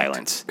and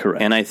violence.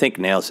 Correct. And I think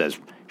Nail says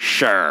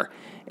sure,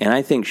 and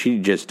I think she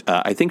just,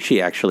 I think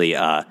she actually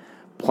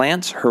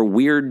plants her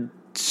weird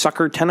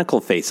sucker tentacle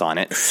face on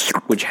it,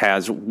 which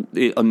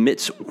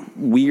emits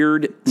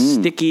weird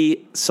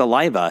sticky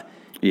saliva,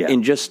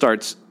 and just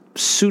starts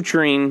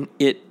suturing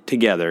it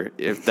together,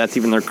 if that's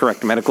even the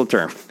correct medical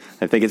term.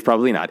 I think it's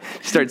probably not.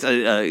 She starts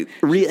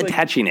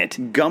reattaching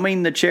it.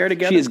 Gumming the chair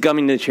together? She is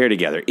gumming the chair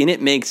together, and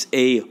it makes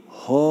a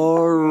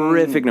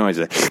horrific noise.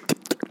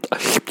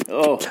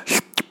 Oh.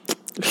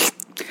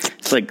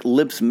 It's like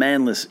Lips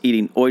Manless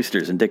eating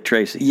oysters and Dick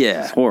Tracy.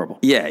 Yeah. It's horrible.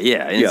 Yeah.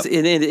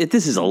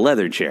 This is a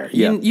leather chair.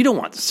 You don't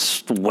want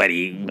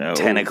sweaty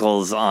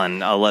tentacles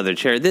on a leather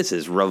chair. This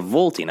is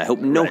revolting. I hope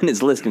no one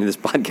is listening to this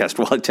podcast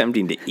while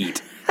attempting to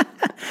eat.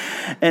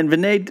 And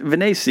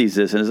Vinay sees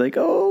this and is like,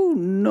 oh,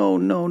 no,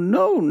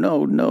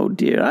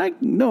 dear.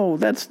 No,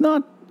 that's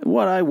not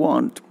what I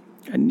want.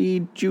 I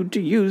need you to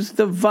use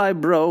the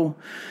vibro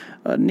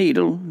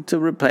needle to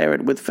repair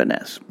it with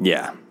finesse.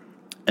 Yeah.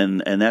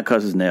 And that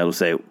causes Nail to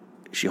say,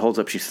 she holds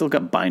up, she's still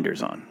got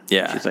binders on.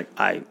 Yeah. She's like,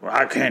 I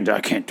can't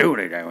do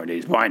anything with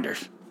these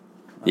binders.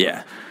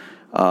 Yeah.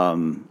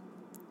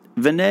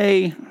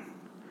 Vinay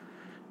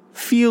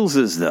feels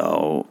as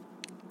though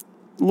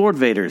Lord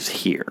Vader's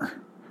here.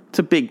 It's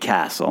a big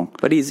castle.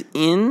 But he's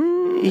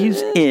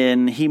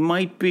in. He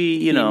might be,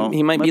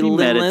 he might be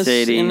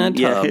meditating in a tub.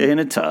 Yeah, in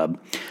a tub.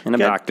 In a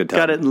bacta tub.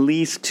 Got at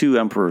least 2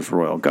 Emperor's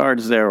Royal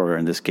Guards there, or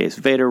in this case,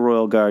 Vader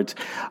Royal Guards.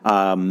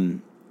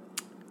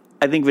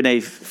 I think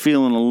Vinay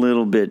feeling a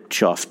little bit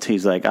chuffed.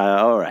 He's like,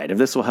 all right, if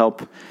this will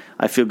help,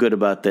 I feel good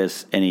about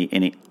this. And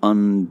he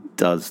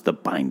undoes the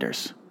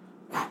binders.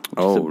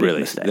 Oh,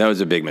 really? Mistake. That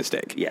was a big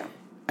mistake. Yeah.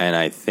 And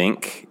I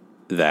think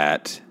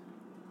that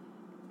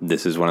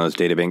this is one of those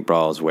databank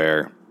brawls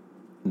where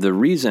the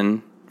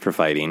reason for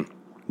fighting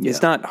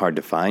is not hard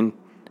to find.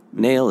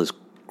 Nail is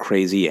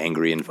crazy,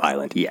 angry, and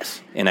violent.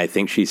 Yes. And I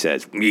think she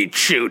says, "Meet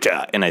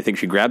shooter." And I think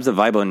she grabs the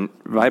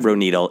vibro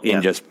needle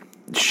and just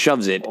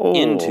shoves it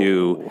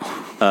into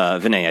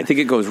Vinay. I think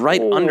it goes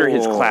right under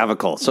his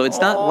clavicle. So it's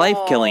not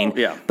life-killing,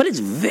 but it's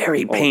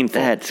very painful.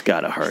 That's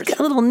got to hurt. He's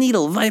got a little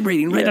needle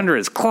vibrating right under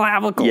his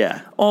clavicle.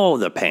 Yeah. Oh,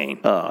 the pain.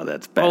 Oh,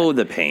 that's bad. Oh,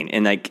 the pain.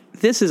 And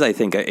this is, I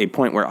think, a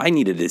point where I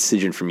need a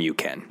decision from you,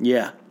 Ken.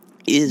 Yeah.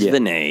 Is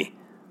Vinay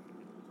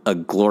a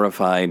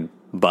glorified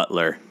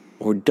butler,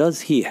 or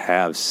does he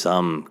have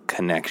some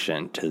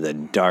connection to the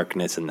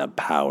darkness and the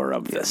power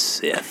of the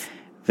Sith?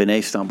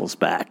 Vinay stumbles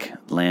back,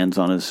 lands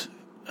on his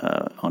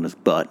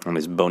butt. On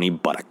his bony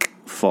buttock.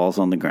 Falls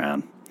on the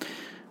ground.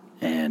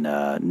 And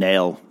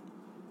Nail,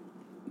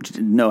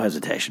 no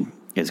hesitation,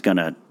 is going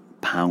to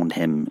pound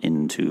him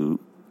into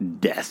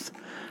death.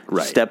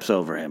 Right. Steps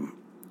over him,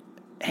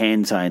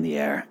 hands high in the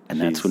air,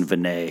 and that's when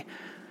Vinay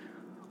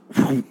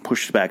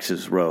pushes back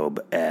his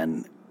robe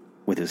and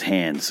with his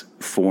hands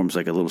forms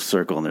like a little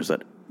circle, and there's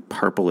that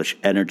purplish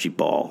energy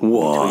ball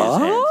between his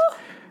hands.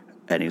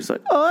 And he's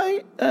like,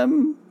 I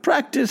am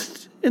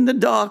practiced in the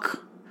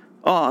dark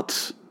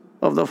arts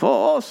of the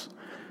Force.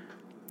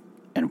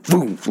 And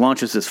boom,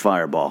 launches this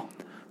fireball.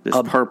 This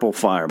purple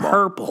fireball.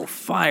 Purple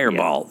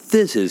fireball. Yeah.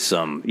 This is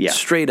some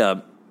straight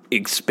up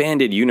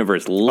expanded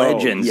universe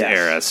Legends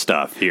era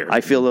stuff here.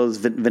 I feel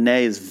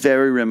Vinay is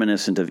very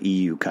reminiscent of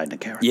EU kind of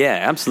character. Yeah,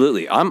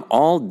 absolutely. I'm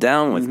all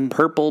down with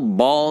purple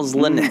balls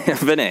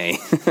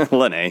Vinay.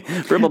 Lene.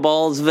 Purple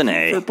balls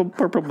Vinay.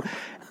 Purple.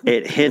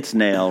 It hits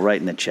Nail right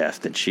in the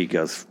chest, and she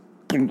goes,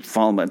 boom,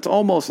 it's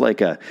almost like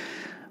a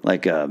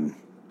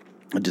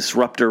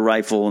disruptor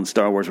rifle in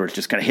Star Wars where it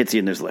just kind of hits you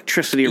and there's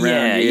electricity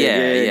around you.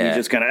 You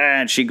just kind of,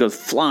 and she goes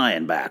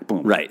flying back.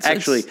 Boom. Right.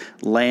 Actually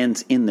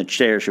lands in the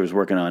chair she was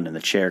working on, and the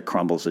chair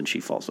crumbles and she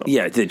falls over.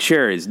 Yeah, the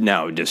chair is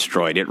now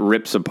destroyed. It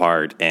rips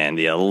apart and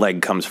the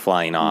leg comes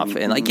flying off.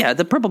 And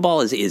the purple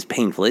ball is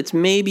painful. It's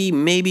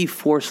maybe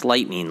Force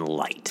lightning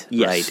light.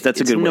 Yes, right?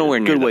 that's a good nowhere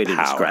near way the to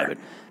power, describe it.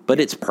 But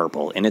it's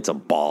purple and it's a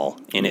ball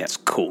and it's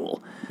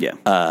cool. Yeah.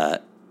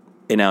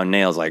 And now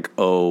Nail's like,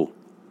 oh,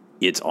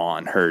 it's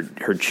on.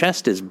 Her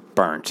chest is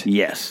burnt.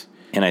 Yes.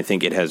 And I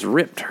think it has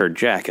ripped her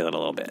jacket a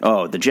little bit.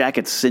 Oh, the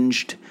jacket's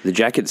singed. The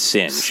jacket's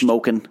singed.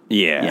 Smoking.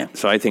 Yeah.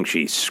 So I think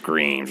she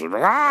screams.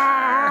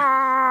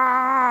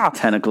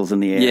 Tentacles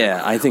in the air.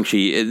 Yeah, I think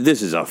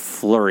this is a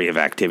flurry of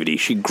activity.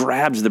 She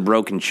grabs the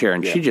broken chair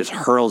and she just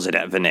hurls it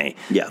at Vinay.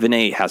 Yeah.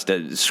 Vinay has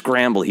to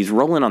scramble. He's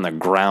rolling on the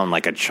ground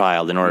like a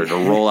child in order to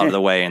roll out of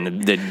the way,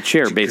 and the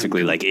chair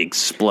basically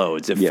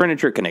explodes. If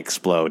furniture can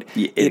explode,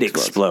 it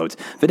explodes.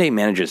 Vinay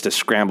manages to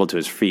scramble to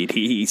his feet.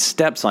 He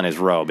steps on his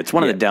robe. It's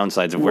one of the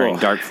downsides of wearing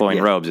dark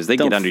flowing robes is they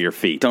get under your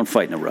feet. Don't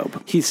fight in a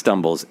robe. He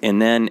stumbles, and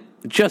then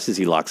just as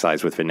he locks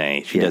eyes with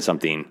Vinay, she does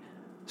something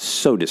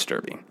so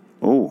disturbing.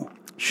 Oh.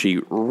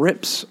 She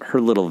rips her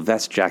little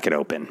vest jacket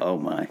open. Oh,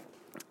 my.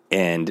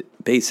 And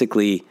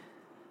basically,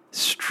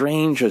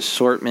 strange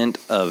assortment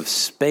of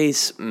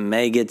space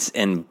maggots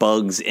and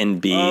bugs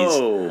and bees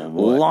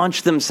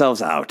launch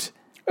themselves out.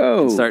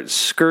 Oh. And start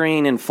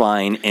scurrying and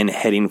flying and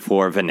heading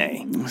for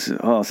Vinay. This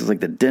is like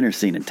the dinner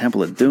scene in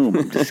Temple of Doom.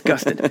 I'm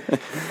disgusted.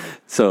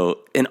 So,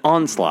 an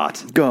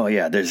onslaught. Oh,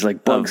 yeah. There's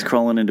like bugs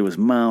crawling into his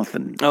mouth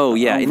and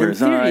over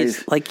his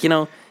eyes. Like,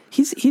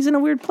 he's in a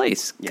weird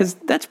place because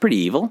that's pretty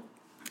evil.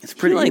 It's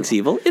pretty He likes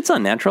evil. It's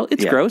unnatural.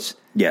 It's gross.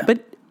 Yeah.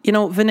 But,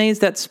 Vinay's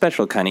that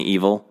special kind of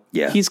evil.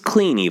 Yeah. He's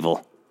clean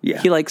evil.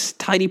 Yeah. He likes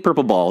tidy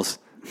purple balls.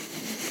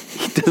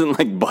 He doesn't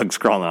like bugs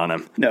crawling on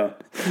him. No.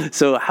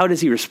 So how does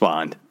he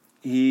respond?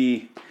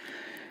 He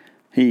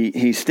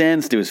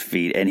stands to his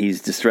feet and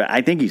he's distracted.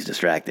 I think he's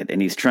distracted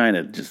and he's trying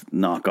to just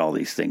knock all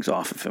these things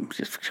off of him.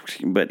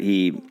 But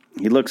he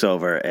looks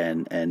over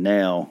and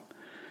Nail,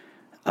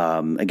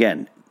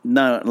 again,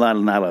 not a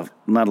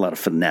lot of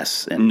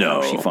finesse in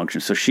how she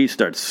functions. So she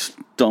starts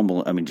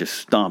just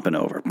stomping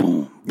over.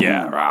 Boom.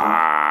 Yeah.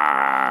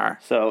 Boom.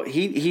 So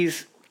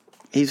he's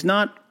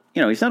not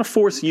a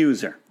Force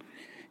user.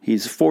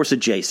 He's Force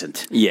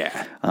adjacent.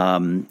 Yeah.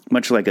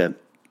 Much like a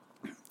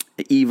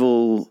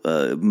evil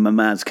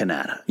Maz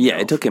Kanata. Yeah,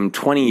 it took him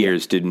 20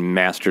 years to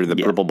master the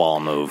purple ball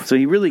move. So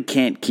he really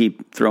can't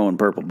keep throwing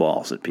purple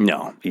balls at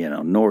people.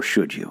 No. Nor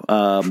should you.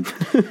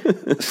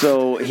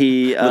 So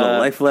he... little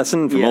life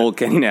lesson from old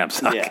Kenny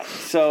Knapsack. Yeah,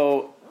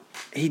 so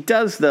he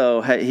does,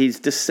 though, he's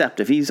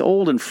deceptive. He's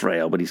old and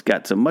frail, but he's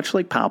got much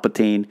like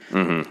Palpatine,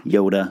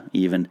 Yoda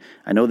even.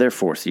 I know they're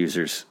Force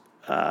users.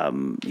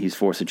 He's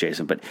Force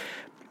adjacent, but,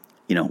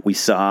 we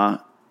saw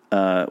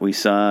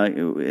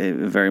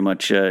very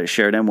much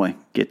Sherrod Emway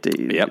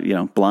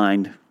get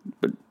blind,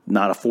 but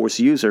not a Force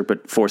user,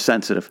 but Force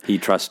sensitive. He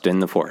trusts in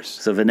the Force.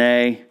 So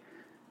Vinay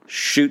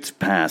shoots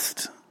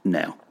past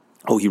Nail.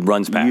 Oh, he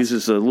runs past. He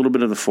uses a little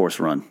bit of the Force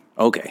run.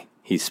 Okay.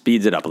 He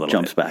speeds it up a little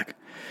Jumps back.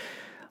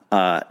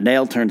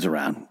 Nail turns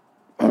around.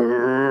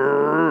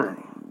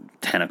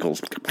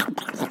 Tentacles.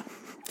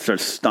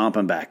 Starts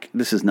stomping back.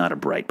 This is not a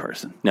bright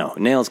person. No,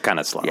 Nail's kind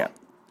of slow. Yeah.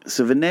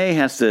 So Vinay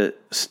has to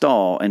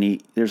stall,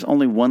 and there's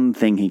only one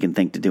thing he can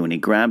think to do, and he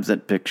grabs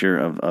that picture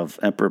of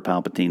Emperor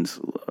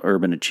Palpatine's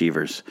Urban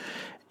Achievers,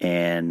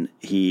 and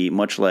he,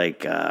 much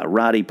like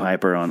Roddy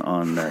Piper on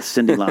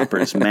Cyndi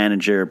Lauper's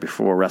Manager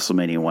before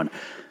WrestleMania 1,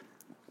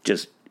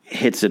 just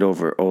hits it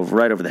over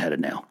right over the head of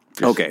Nail.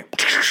 Okay.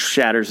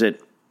 Shatters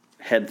it,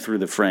 head through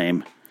the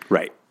frame.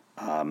 Right.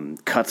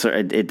 Cuts her.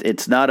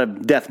 It's not a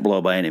death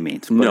blow by any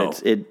means,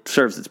 but it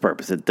serves its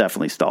purpose. It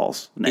definitely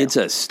stalls. Nail. It's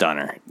a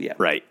stunner. Yeah.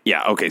 Right.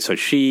 Yeah. Okay. So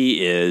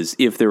she is,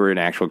 if there were an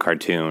actual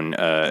cartoon,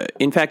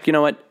 in fact, you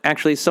know what?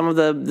 Actually, some of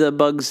the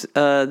bugs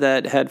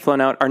that had flown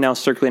out are now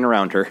circling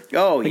around her.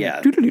 Oh,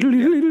 yeah.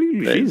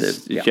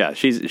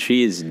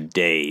 She is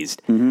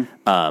dazed.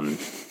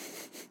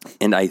 Mm-hmm.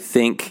 And I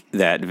think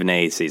that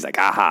Vinay sees like,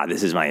 aha,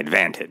 this is my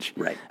advantage.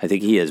 Right. I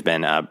think he has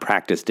been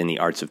practiced in the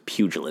arts of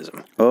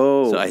pugilism.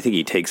 Oh. So I think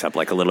he takes up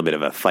like a little bit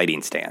of a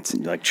fighting stance.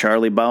 Like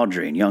Charlie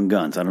Baldry in Young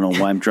Guns. I don't know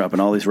why I'm dropping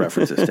all these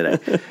references today.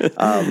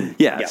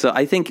 So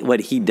I think what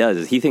he does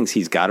is he thinks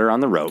he's got her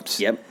on the ropes.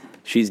 Yep.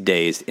 She's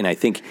dazed. And I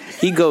think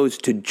he goes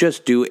to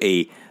just do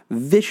a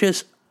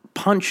vicious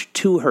punch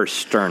to her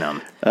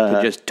sternum to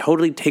just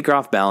totally take her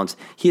off balance.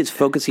 He is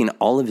focusing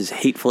all of his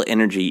hateful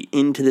energy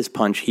into this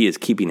punch. He is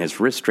keeping his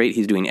wrist straight.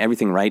 He's doing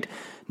everything right.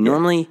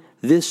 Normally,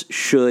 this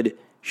should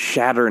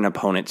shatter an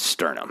opponent's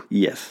sternum.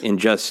 Yes. And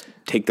just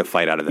take the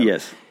fight out of them.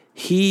 Yes.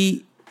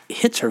 He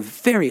hits her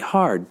very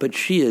hard, but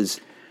she is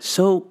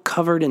so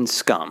covered in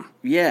scum.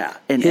 Yeah,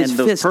 and His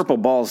those fist- purple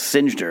balls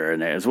singed her in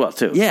there as well,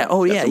 too. Yeah,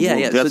 So got some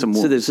wounds, got some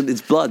So wounds.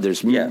 it's blood.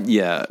 There's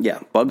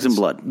bugs and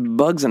blood.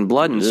 Bugs and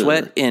blood and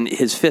sweat, and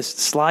his fist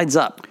slides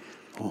up,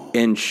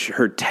 and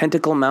her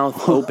tentacle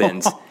mouth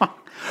opens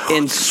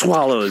and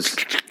swallows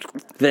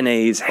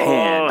Vinay's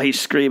hand. Oh,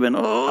 he's screaming.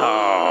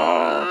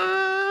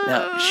 Oh.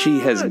 Now, she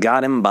has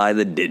got him by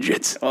the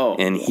digits,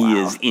 and he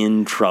is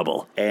in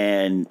trouble.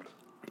 And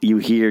you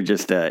hear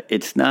just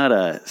it's not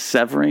a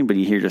severing, but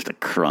you hear just a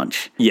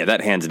crunch. Yeah, that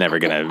hand's never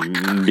going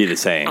to be the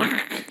same.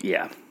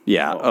 Yeah.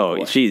 Yeah.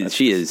 Boy. She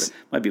is.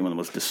 Might be one of the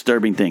most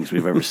disturbing things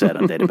we've ever said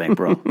on Databank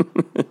Brawl.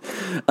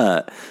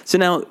 So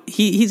now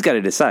he's got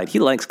to decide. He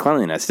likes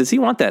cleanliness. Does he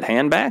want that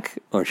hand back,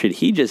 or should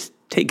he just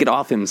take it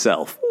off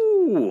himself?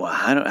 Ooh,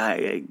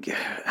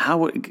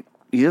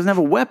 he doesn't have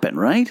a weapon,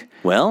 right?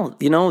 Well,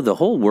 the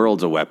whole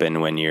world's a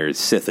weapon when you're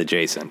Sith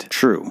adjacent.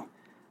 True.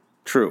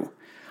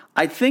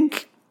 I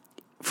think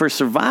for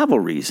survival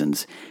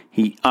reasons,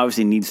 he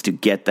obviously needs to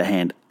get the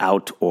hand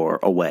out or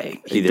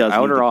away. He Either does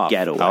out need or to off.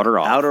 Get away. Out or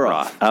off. Out or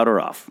off. Out or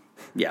off.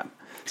 Yeah.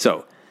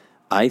 So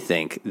I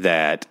think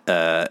that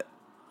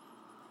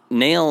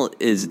Nail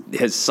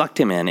has sucked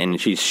him in, and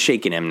she's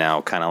shaking him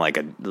now, kind of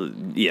like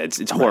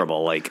it's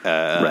horrible. Like,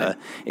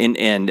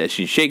 and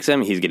she shakes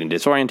him. He's getting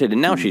disoriented,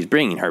 and now she's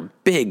bringing her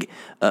big,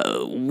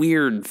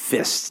 weird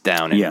fists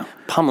down and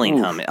pummeling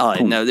him.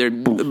 Now there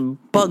are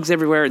bugs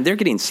everywhere, and they're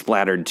getting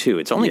splattered too.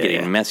 It's only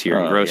getting messier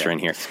and grosser in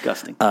here.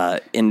 Disgusting.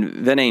 And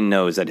Vinay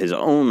knows that his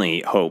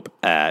only hope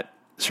at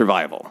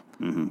survival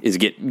is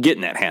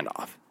getting that hand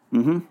off.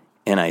 Mm-hmm.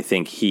 And I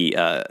think he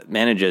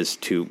manages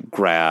to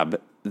grab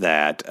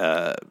that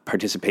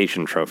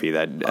participation trophy,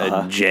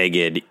 that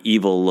jagged,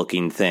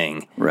 evil-looking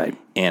thing. Right.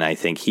 And I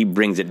think he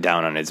brings it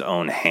down on his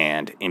own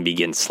hand and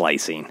begins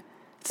slicing.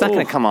 It's not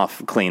going to come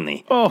off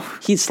cleanly. Oh.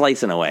 He's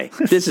slicing away.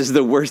 This is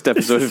the worst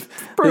episode of...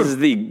 This is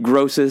the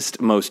grossest,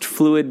 most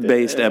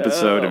fluid-based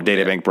episode of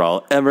Databank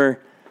Brawl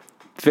ever.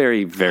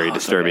 Very, very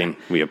disturbing.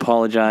 We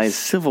apologize.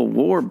 Civil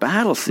War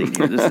battle scene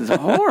here. This is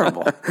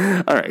horrible.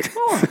 All right.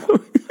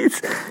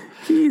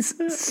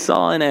 He's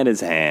sawing at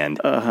his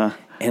hand.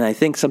 And I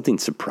think something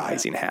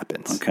surprising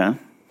happens. Okay.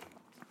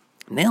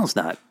 Nail's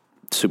not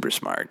super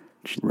smart.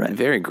 She's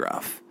very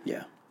gruff.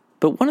 Yeah.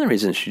 But one of the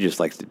reasons she just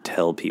likes to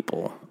tell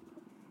people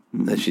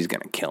that she's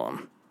going to kill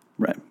him.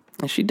 Right.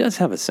 And she does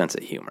have a sense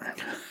of humor.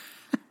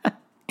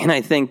 And I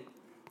think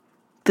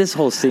this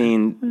whole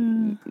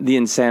scene, the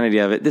insanity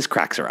of it, this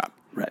cracks her up.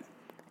 Right.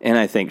 And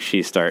I think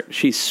she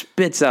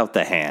spits out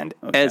the hand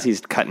as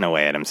he's cutting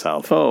away at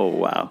himself. Oh,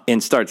 wow.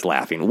 And starts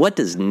laughing. What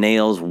does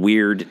Nail's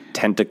weird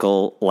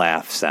tentacle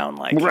laugh sound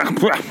like?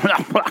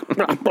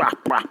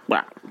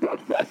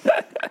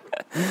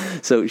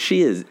 So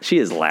she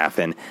is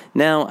laughing.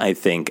 Now I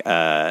think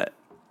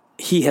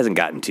he hasn't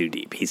gotten too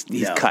deep. He's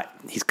cut.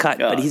 He's cut,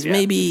 but he's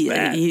maybe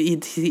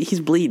he's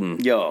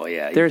bleeding. Oh,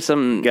 yeah. There's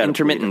some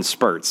intermittent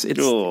spurts.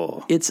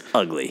 It's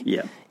ugly.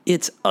 Yeah.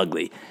 It's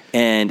ugly.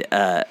 And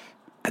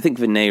I think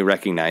Vinay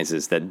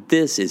recognizes that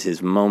this is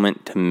his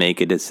moment to make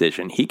a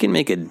decision. He can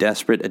make a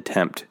desperate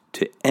attempt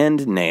to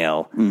end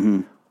Nail,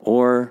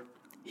 or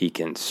he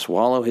can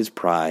swallow his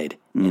pride,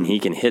 and he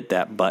can hit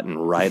that button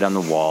right on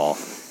the wall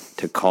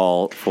to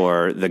call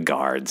for the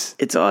guards.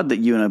 It's odd that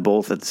you and I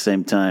both at the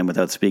same time,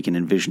 without speaking,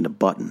 envisioned a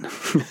button.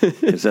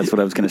 Because that's what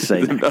I was going to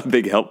say. A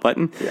big help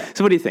button? Yeah.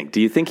 So what do you think?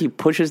 Do you think he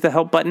pushes the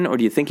help button, or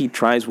do you think he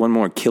tries one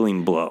more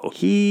killing blow?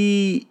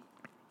 He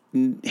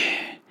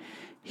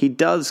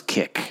does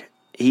kick.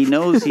 He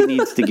knows he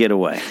needs to get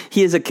away.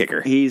 He is a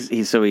kicker. He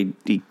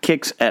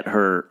kicks at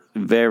her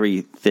very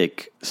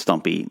thick,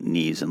 stumpy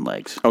knees and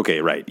legs.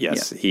 Okay, right.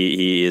 Yes. Yeah.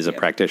 He is a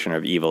practitioner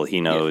of evil.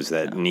 He knows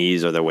that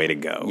knees are the way to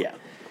go. Yeah.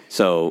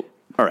 So,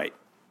 all right.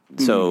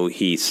 So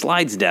he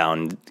slides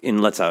down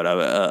and lets out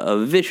a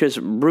vicious,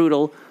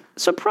 brutal,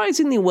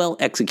 surprisingly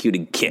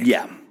well-executed kick.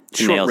 Yeah.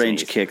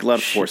 Short-range kick. A lot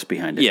of force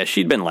behind it. Yeah,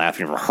 she'd been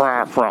laughing. That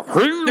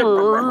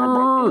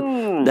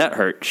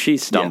hurt. She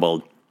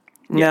stumbled.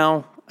 Yeah.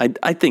 Now,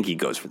 I think he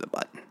goes for the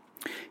button.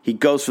 He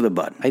goes for the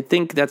button. I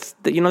think that's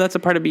a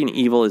part of being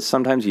evil is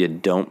sometimes you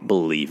don't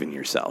believe in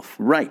yourself.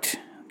 Right.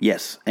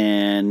 Yes.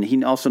 And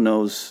he also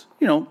knows,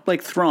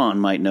 like Thrawn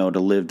might know to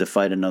live to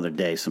fight another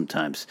day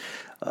sometimes.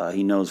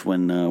 He knows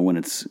when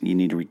you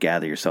need to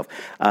regather yourself.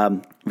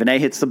 Vinay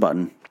hits the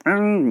button.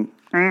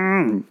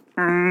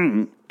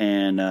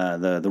 and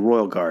the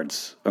Royal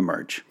Guards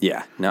emerge.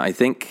 Yeah. Now, I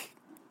think,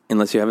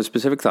 unless you have a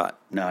specific thought.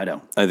 No, I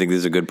don't. I think this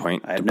is a good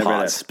point I've to never had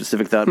a pause.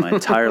 specific thought in my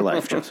entire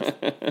life, Joseph.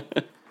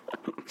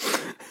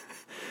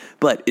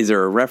 But is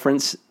there a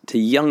reference to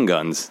Young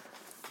Guns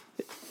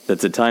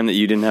that's a time that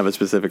you didn't have a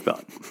specific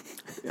thought?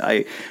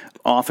 I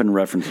often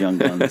reference Young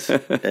Guns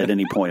at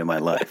any point in my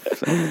life.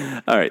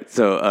 So. All right,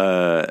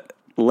 so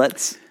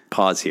let's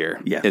pause here,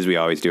 as we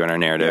always do in our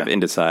narrative, and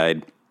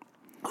decide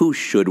who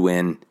should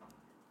win,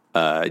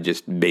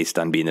 just based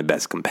on being the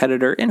best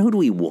competitor, and who do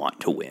we want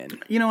to win?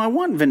 I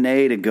want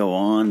Vinay to go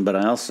on, but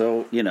I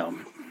also,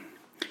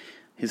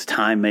 his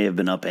time may have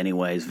been up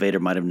anyways. Vader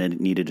might have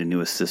needed a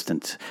new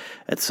assistant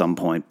at some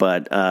point,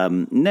 but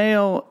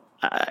Nail,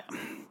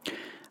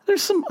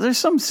 there's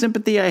some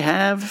sympathy I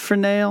have for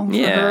Nail. For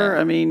her.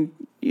 I mean,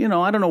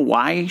 I don't know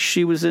why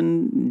she was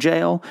in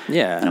jail.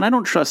 Yeah. And I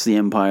don't trust the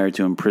Empire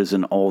to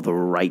imprison all the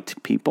right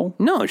people.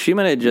 No, she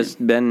might have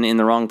just been in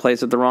the wrong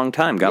place at the wrong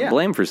time, got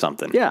blamed for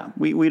something. Yeah,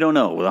 we don't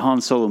know. With a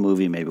Han Solo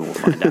movie, maybe we'll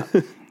find out.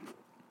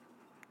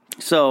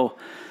 So,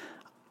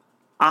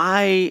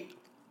 I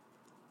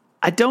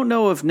don't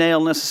know if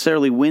Nail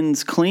necessarily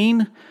wins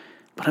clean,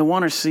 but I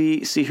want to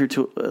see her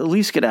to at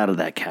least get out of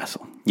that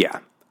castle. Yeah,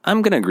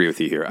 I'm going to agree with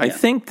you here. I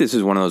think this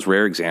is one of those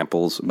rare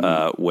examples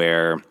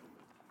where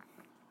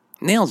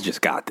Nail's just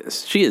got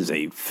this. She is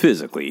a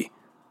physically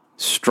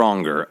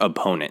stronger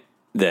opponent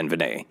than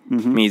Vinay. I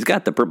mean, he's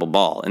got the purple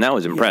ball, and that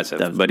was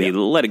impressive, but he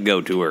let it go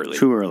too early.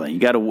 Too early. You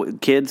got to,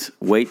 kids,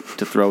 wait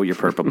to throw your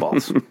purple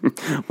balls.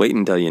 Wait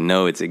until you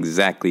know it's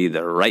exactly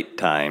the right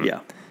time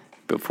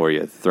before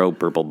you throw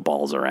purple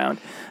balls around.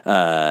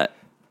 I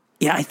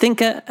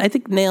think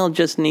Nail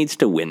just needs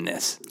to win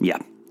this. Yeah.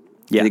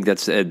 I think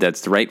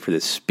that's right for the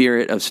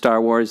spirit of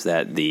Star Wars,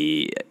 that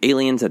the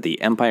aliens that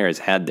the Empire has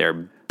had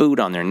their boot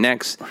on their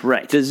necks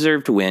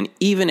deserve to win,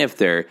 even if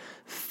they're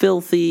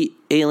filthy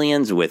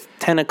aliens with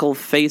tentacle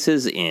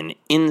faces in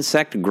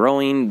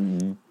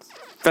insect-growing,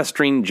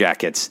 festering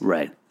jackets.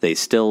 Right. They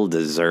still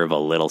deserve a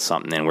little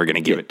something, and we're going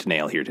to give it to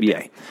Nail here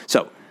today.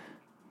 So,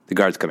 the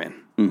guards come in.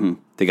 Mm-hmm.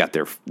 They got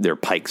their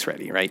pikes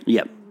ready, right?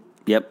 Yep.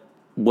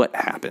 What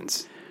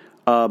happens?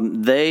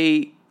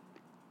 They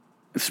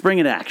spring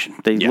into action.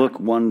 They look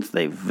once.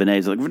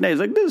 Vinay's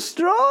like,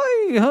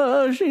 destroy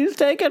her. She's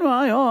taken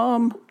my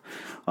arm.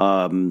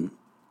 Old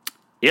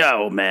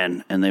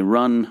man. And they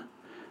run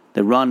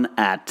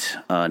at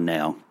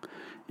Nail,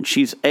 and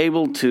she's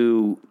able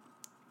to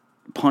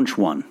punch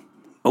one.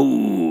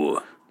 Ooh.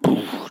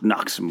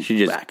 Knocks him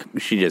back.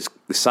 She just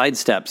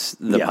sidesteps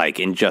the pike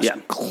and just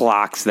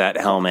clocks that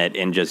helmet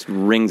and just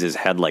rings his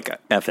head like a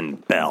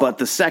effing bell. But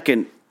the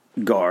second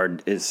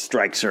guard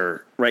strikes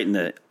her right in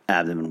the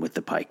abdomen with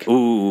the pike.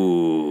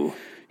 Ooh.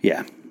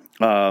 Yeah.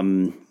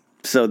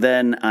 So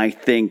then I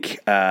think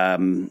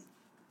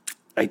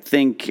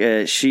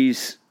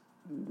she's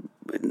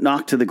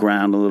knocked to the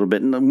ground a little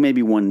bit,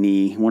 maybe one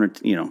knee,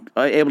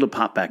 able to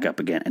pop back up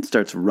again, and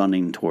starts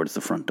running towards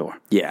the front door.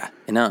 Yeah.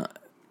 And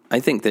I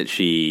think that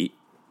she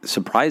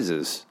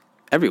surprises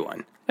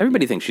everyone.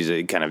 Everybody thinks she's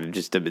a kind of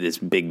just this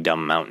big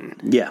dumb mountain.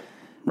 Yeah.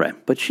 Right.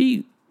 But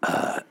she,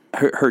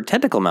 her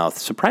tentacle mouth,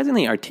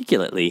 surprisingly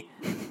articulately,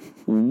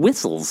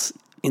 whistles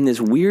in this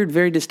weird,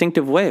 very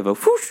distinctive way of a.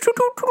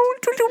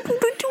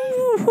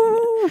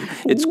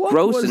 It's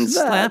gross and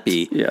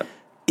slappy. Yeah.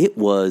 It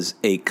was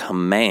a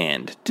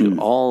command to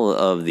all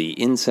of the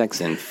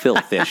insects and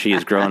filth that she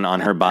has grown on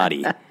her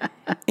body,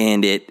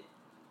 and it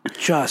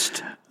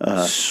just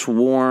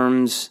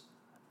swarms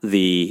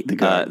the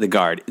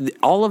guard.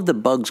 All of the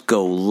bugs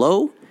go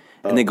low,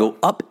 and they go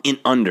up and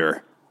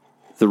under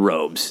the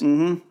robes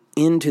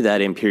into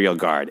that Imperial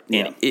Guard,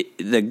 and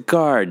the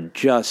guard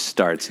just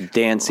starts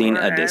dancing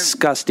a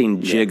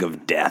disgusting jig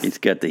of death. He's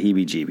got the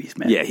heebie-jeebies,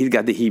 man. Yeah, he's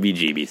got the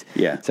heebie-jeebies.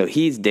 Yeah. So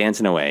he's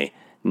dancing away.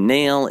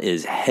 Nail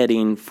is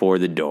heading for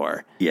the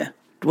door. Yeah.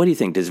 What do you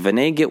think? Does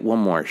Vinay get one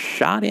more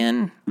shot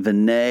in?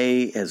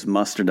 Vinay has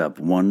mustered up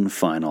one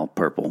final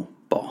purple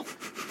ball.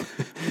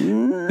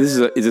 Is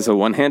this a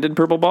one-handed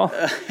purple ball?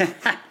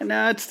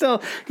 No,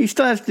 he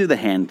still has to do the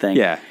hand thing.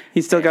 Yeah,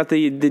 he's still got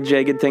the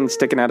jagged thing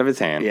sticking out of his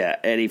hand. Yeah,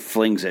 and he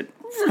flings it.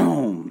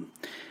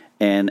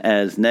 And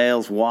as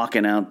Nail's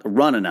running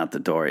out the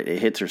door, it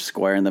hits her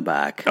square in the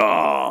back.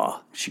 Oh.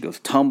 She goes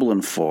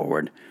tumbling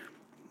forward.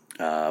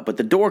 But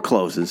the door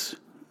closes.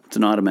 It's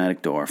an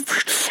automatic door.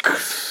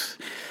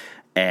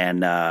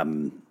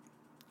 And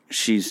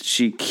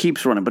she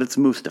keeps running, but it's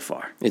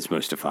Mustafar. It's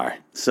Mustafar.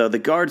 So the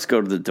guards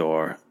go to the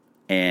door,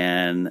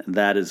 and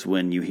that is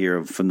when you hear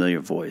a familiar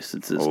voice.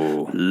 It says,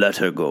 "Let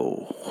her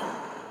go."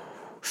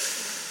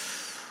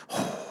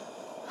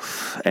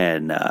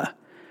 And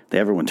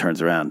everyone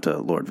turns around to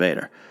Lord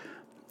Vader.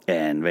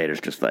 And Vader's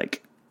just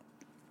like,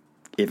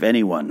 if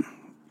anyone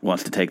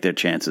wants to take their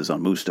chances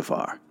on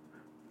Mustafar,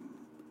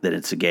 then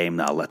it's a game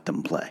I'll let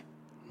them play.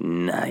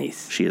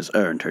 Nice. She has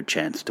earned her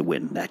chance to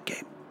win that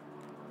game.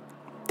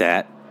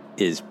 That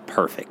is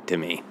perfect to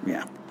me.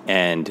 Yeah.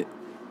 And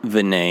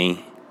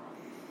Vinay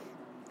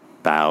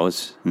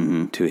bows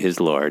to his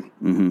lord,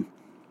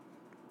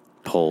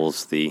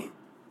 pulls the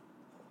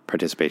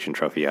participation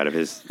trophy out of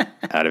his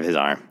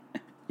arm.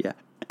 Yeah.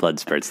 Blood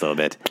spurts a little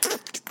bit.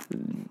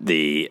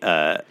 The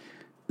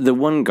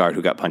one guard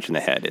who got punched in the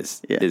head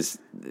is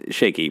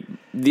shaky.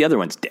 The other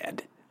one's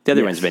dead. The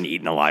other one's been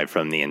eaten alive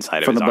from the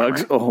inside of his armor. From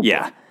the bugs? Oh,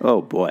 yeah. Boy.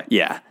 Oh, boy.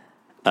 Yeah.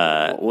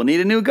 We'll need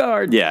a new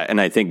guard. Yeah,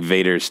 and I think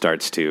Vader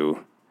starts to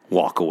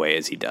walk away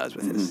as he does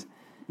with his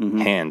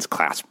hands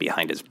clasped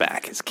behind his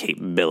back, his cape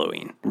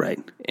billowing. Right.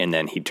 And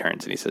then he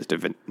turns and he says to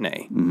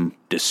Vinay,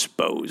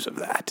 dispose of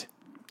that.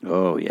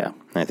 Oh, yeah.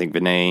 And I think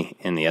Vinay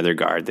and the other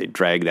guard, they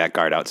drag that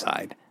guard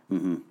outside.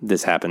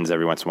 This happens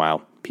every once in a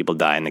while. People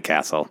die in the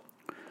castle.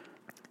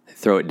 They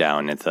throw it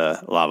down at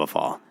the lava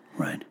fall.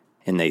 Right.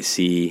 And they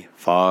see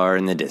far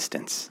in the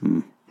distance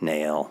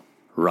Nail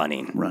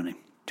running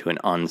to an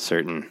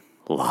uncertain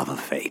lava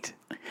fate.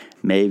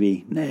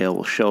 Maybe Nail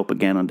will show up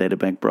again on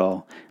Databank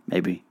Brawl.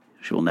 Maybe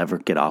she will never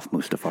get off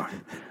Mustafar.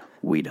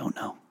 We don't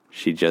know.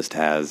 She just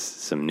has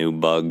some new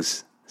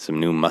bugs, some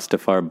new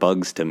Mustafar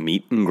bugs to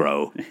meet and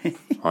grow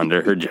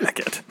under her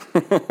jacket.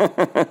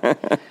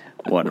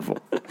 Wonderful.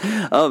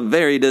 A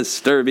very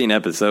disturbing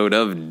episode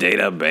of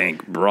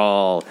Databank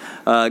Brawl.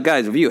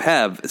 Guys, if you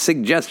have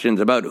suggestions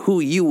about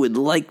who you would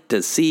like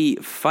to see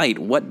fight,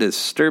 what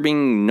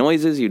disturbing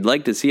noises you'd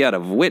like to see out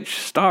of which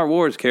Star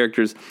Wars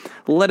characters,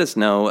 let us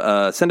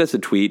know. Send us a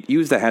tweet.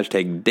 Use the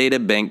hashtag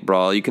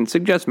DatabankBrawl. You can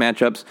suggest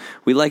matchups.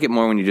 We like it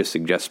more when you just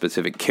suggest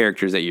specific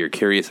characters that you're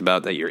curious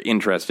about, that you're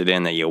interested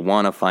in, that you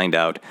want to find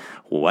out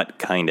what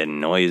kind of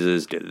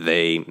noises do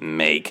they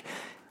make.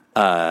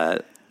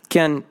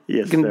 Ken,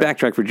 you can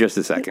backtrack for just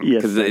a second,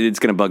 because it's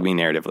going to bug me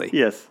narratively.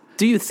 Yes.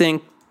 Do you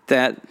think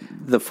that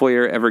the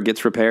foyer ever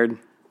gets repaired?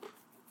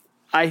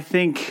 I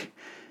think,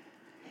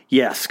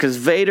 yes, because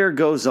Vader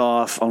goes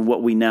off on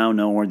what we now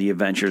know are the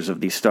adventures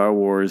of the Star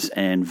Wars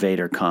and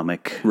Vader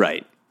comic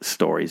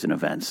stories and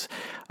events.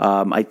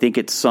 I think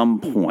at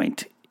some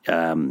point,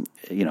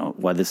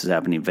 while this is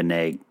happening,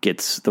 Vinay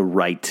gets the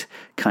right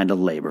kind of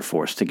labor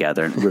force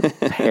together and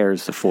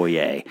repairs the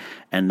foyer.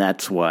 And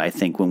that's why I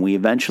think when we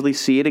eventually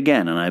see it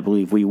again, and I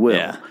believe we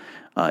will,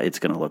 it's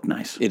going to look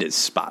nice. It is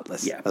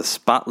spotless. Yeah. A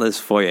spotless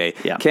foyer.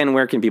 Yeah. Ken,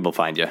 where can people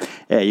find you?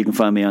 Yeah, you can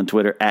find me on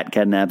Twitter at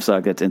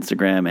 @CatNabsock. That's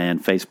Instagram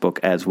and Facebook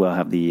as well. I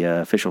have the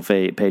official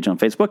page on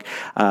Facebook.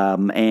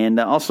 And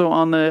also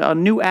on a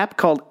new app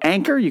called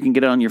Anchor. You can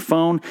get it on your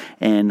phone.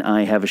 And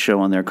I have a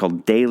show on there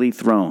called Daily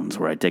Thrones,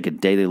 where I take a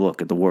daily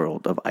look at the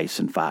world of ice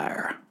and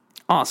fire.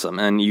 Awesome.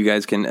 And you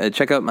guys can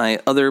check out my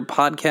other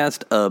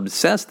podcast,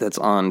 Obsessed. That's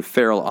on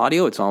Feral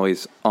Audio. It's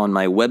always on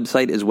my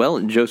website as well,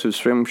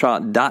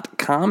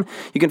 josephscrimshaw.com.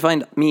 You can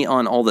find me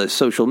on all the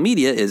social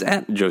media is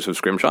at Joseph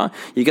Scrimshaw.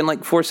 You can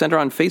like Force Center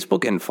on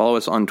Facebook and follow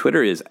us on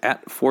Twitter is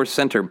at Force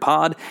Center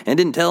Pod. And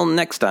until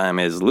next time,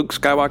 as Luke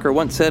Skywalker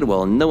once said,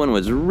 well, no one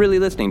was really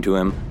listening to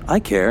him. I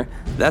care.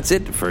 That's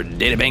it for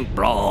Databank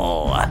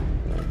Brawl.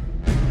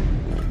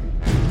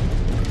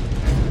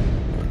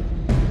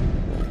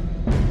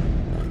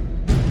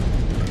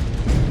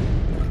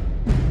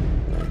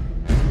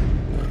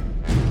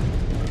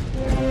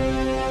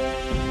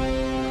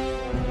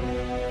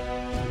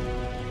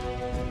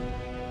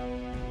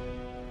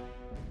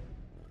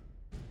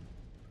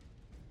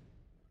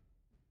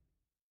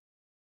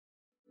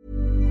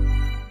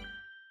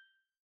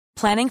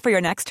 Planning for your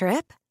next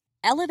trip?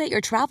 Elevate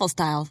your travel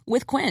style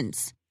with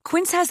Quince.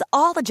 Quince has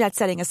all the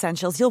jet-setting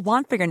essentials you'll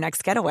want for your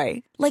next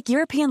getaway, like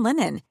European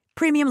linen,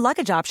 premium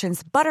luggage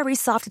options, buttery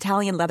soft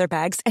Italian leather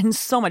bags, and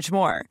so much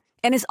more.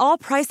 And is all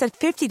priced at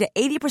 50 to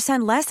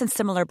 80% less than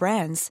similar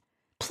brands.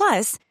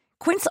 Plus,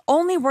 Quince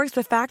only works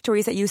with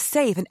factories that use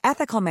safe and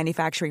ethical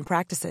manufacturing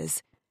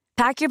practices.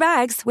 Pack your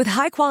bags with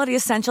high-quality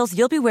essentials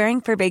you'll be wearing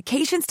for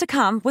vacations to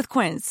come with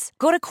Quince.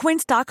 Go to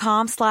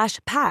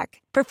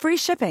quince.com/pack for free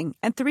shipping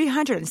and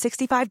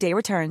 365-day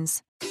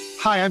returns.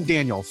 Hi, I'm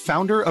Daniel,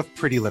 founder of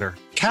Pretty Litter.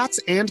 Cats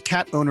and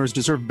cat owners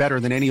deserve better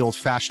than any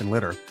old-fashioned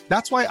litter.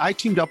 That's why I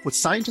teamed up with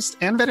scientists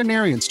and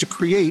veterinarians to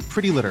create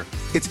Pretty Litter.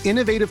 Its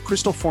innovative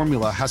crystal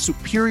formula has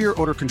superior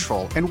odor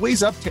control and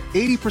weighs up to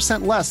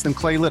 80% less than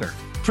clay litter.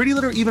 Pretty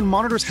Litter even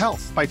monitors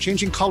health by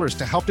changing colors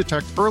to help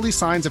detect early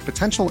signs of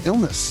potential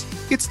illness.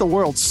 It's the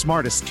world's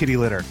smartest kitty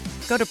litter.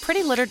 Go to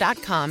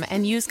prettylitter.com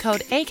and use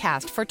code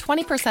ACAST for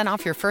 20%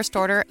 off your first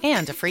order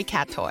and a free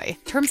cat toy.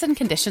 Terms and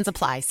conditions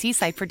apply. See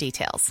site for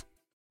details.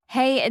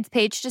 Hey, it's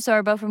Paige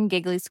DeSorbo from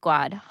Giggly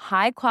Squad.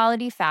 High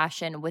quality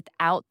fashion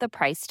without the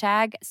price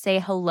tag. Say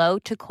hello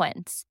to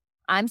Quince.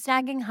 I'm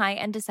snagging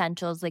high-end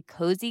essentials like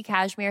cozy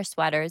cashmere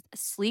sweaters,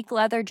 sleek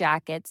leather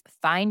jackets,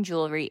 fine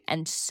jewelry,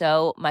 and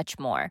so much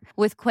more.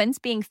 With Quince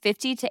being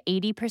 50 to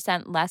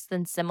 80% less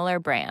than similar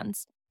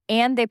brands.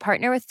 And they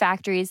partner with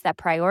factories that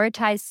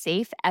prioritize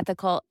safe,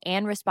 ethical,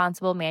 and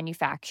responsible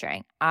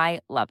manufacturing. I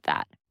love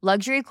that.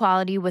 Luxury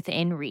quality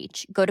within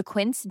reach. Go to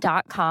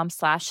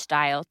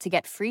quince.com/style to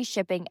get free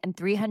shipping and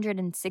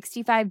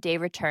 365-day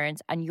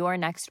returns on your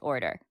next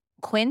order.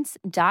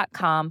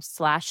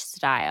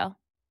 Quince.com/style.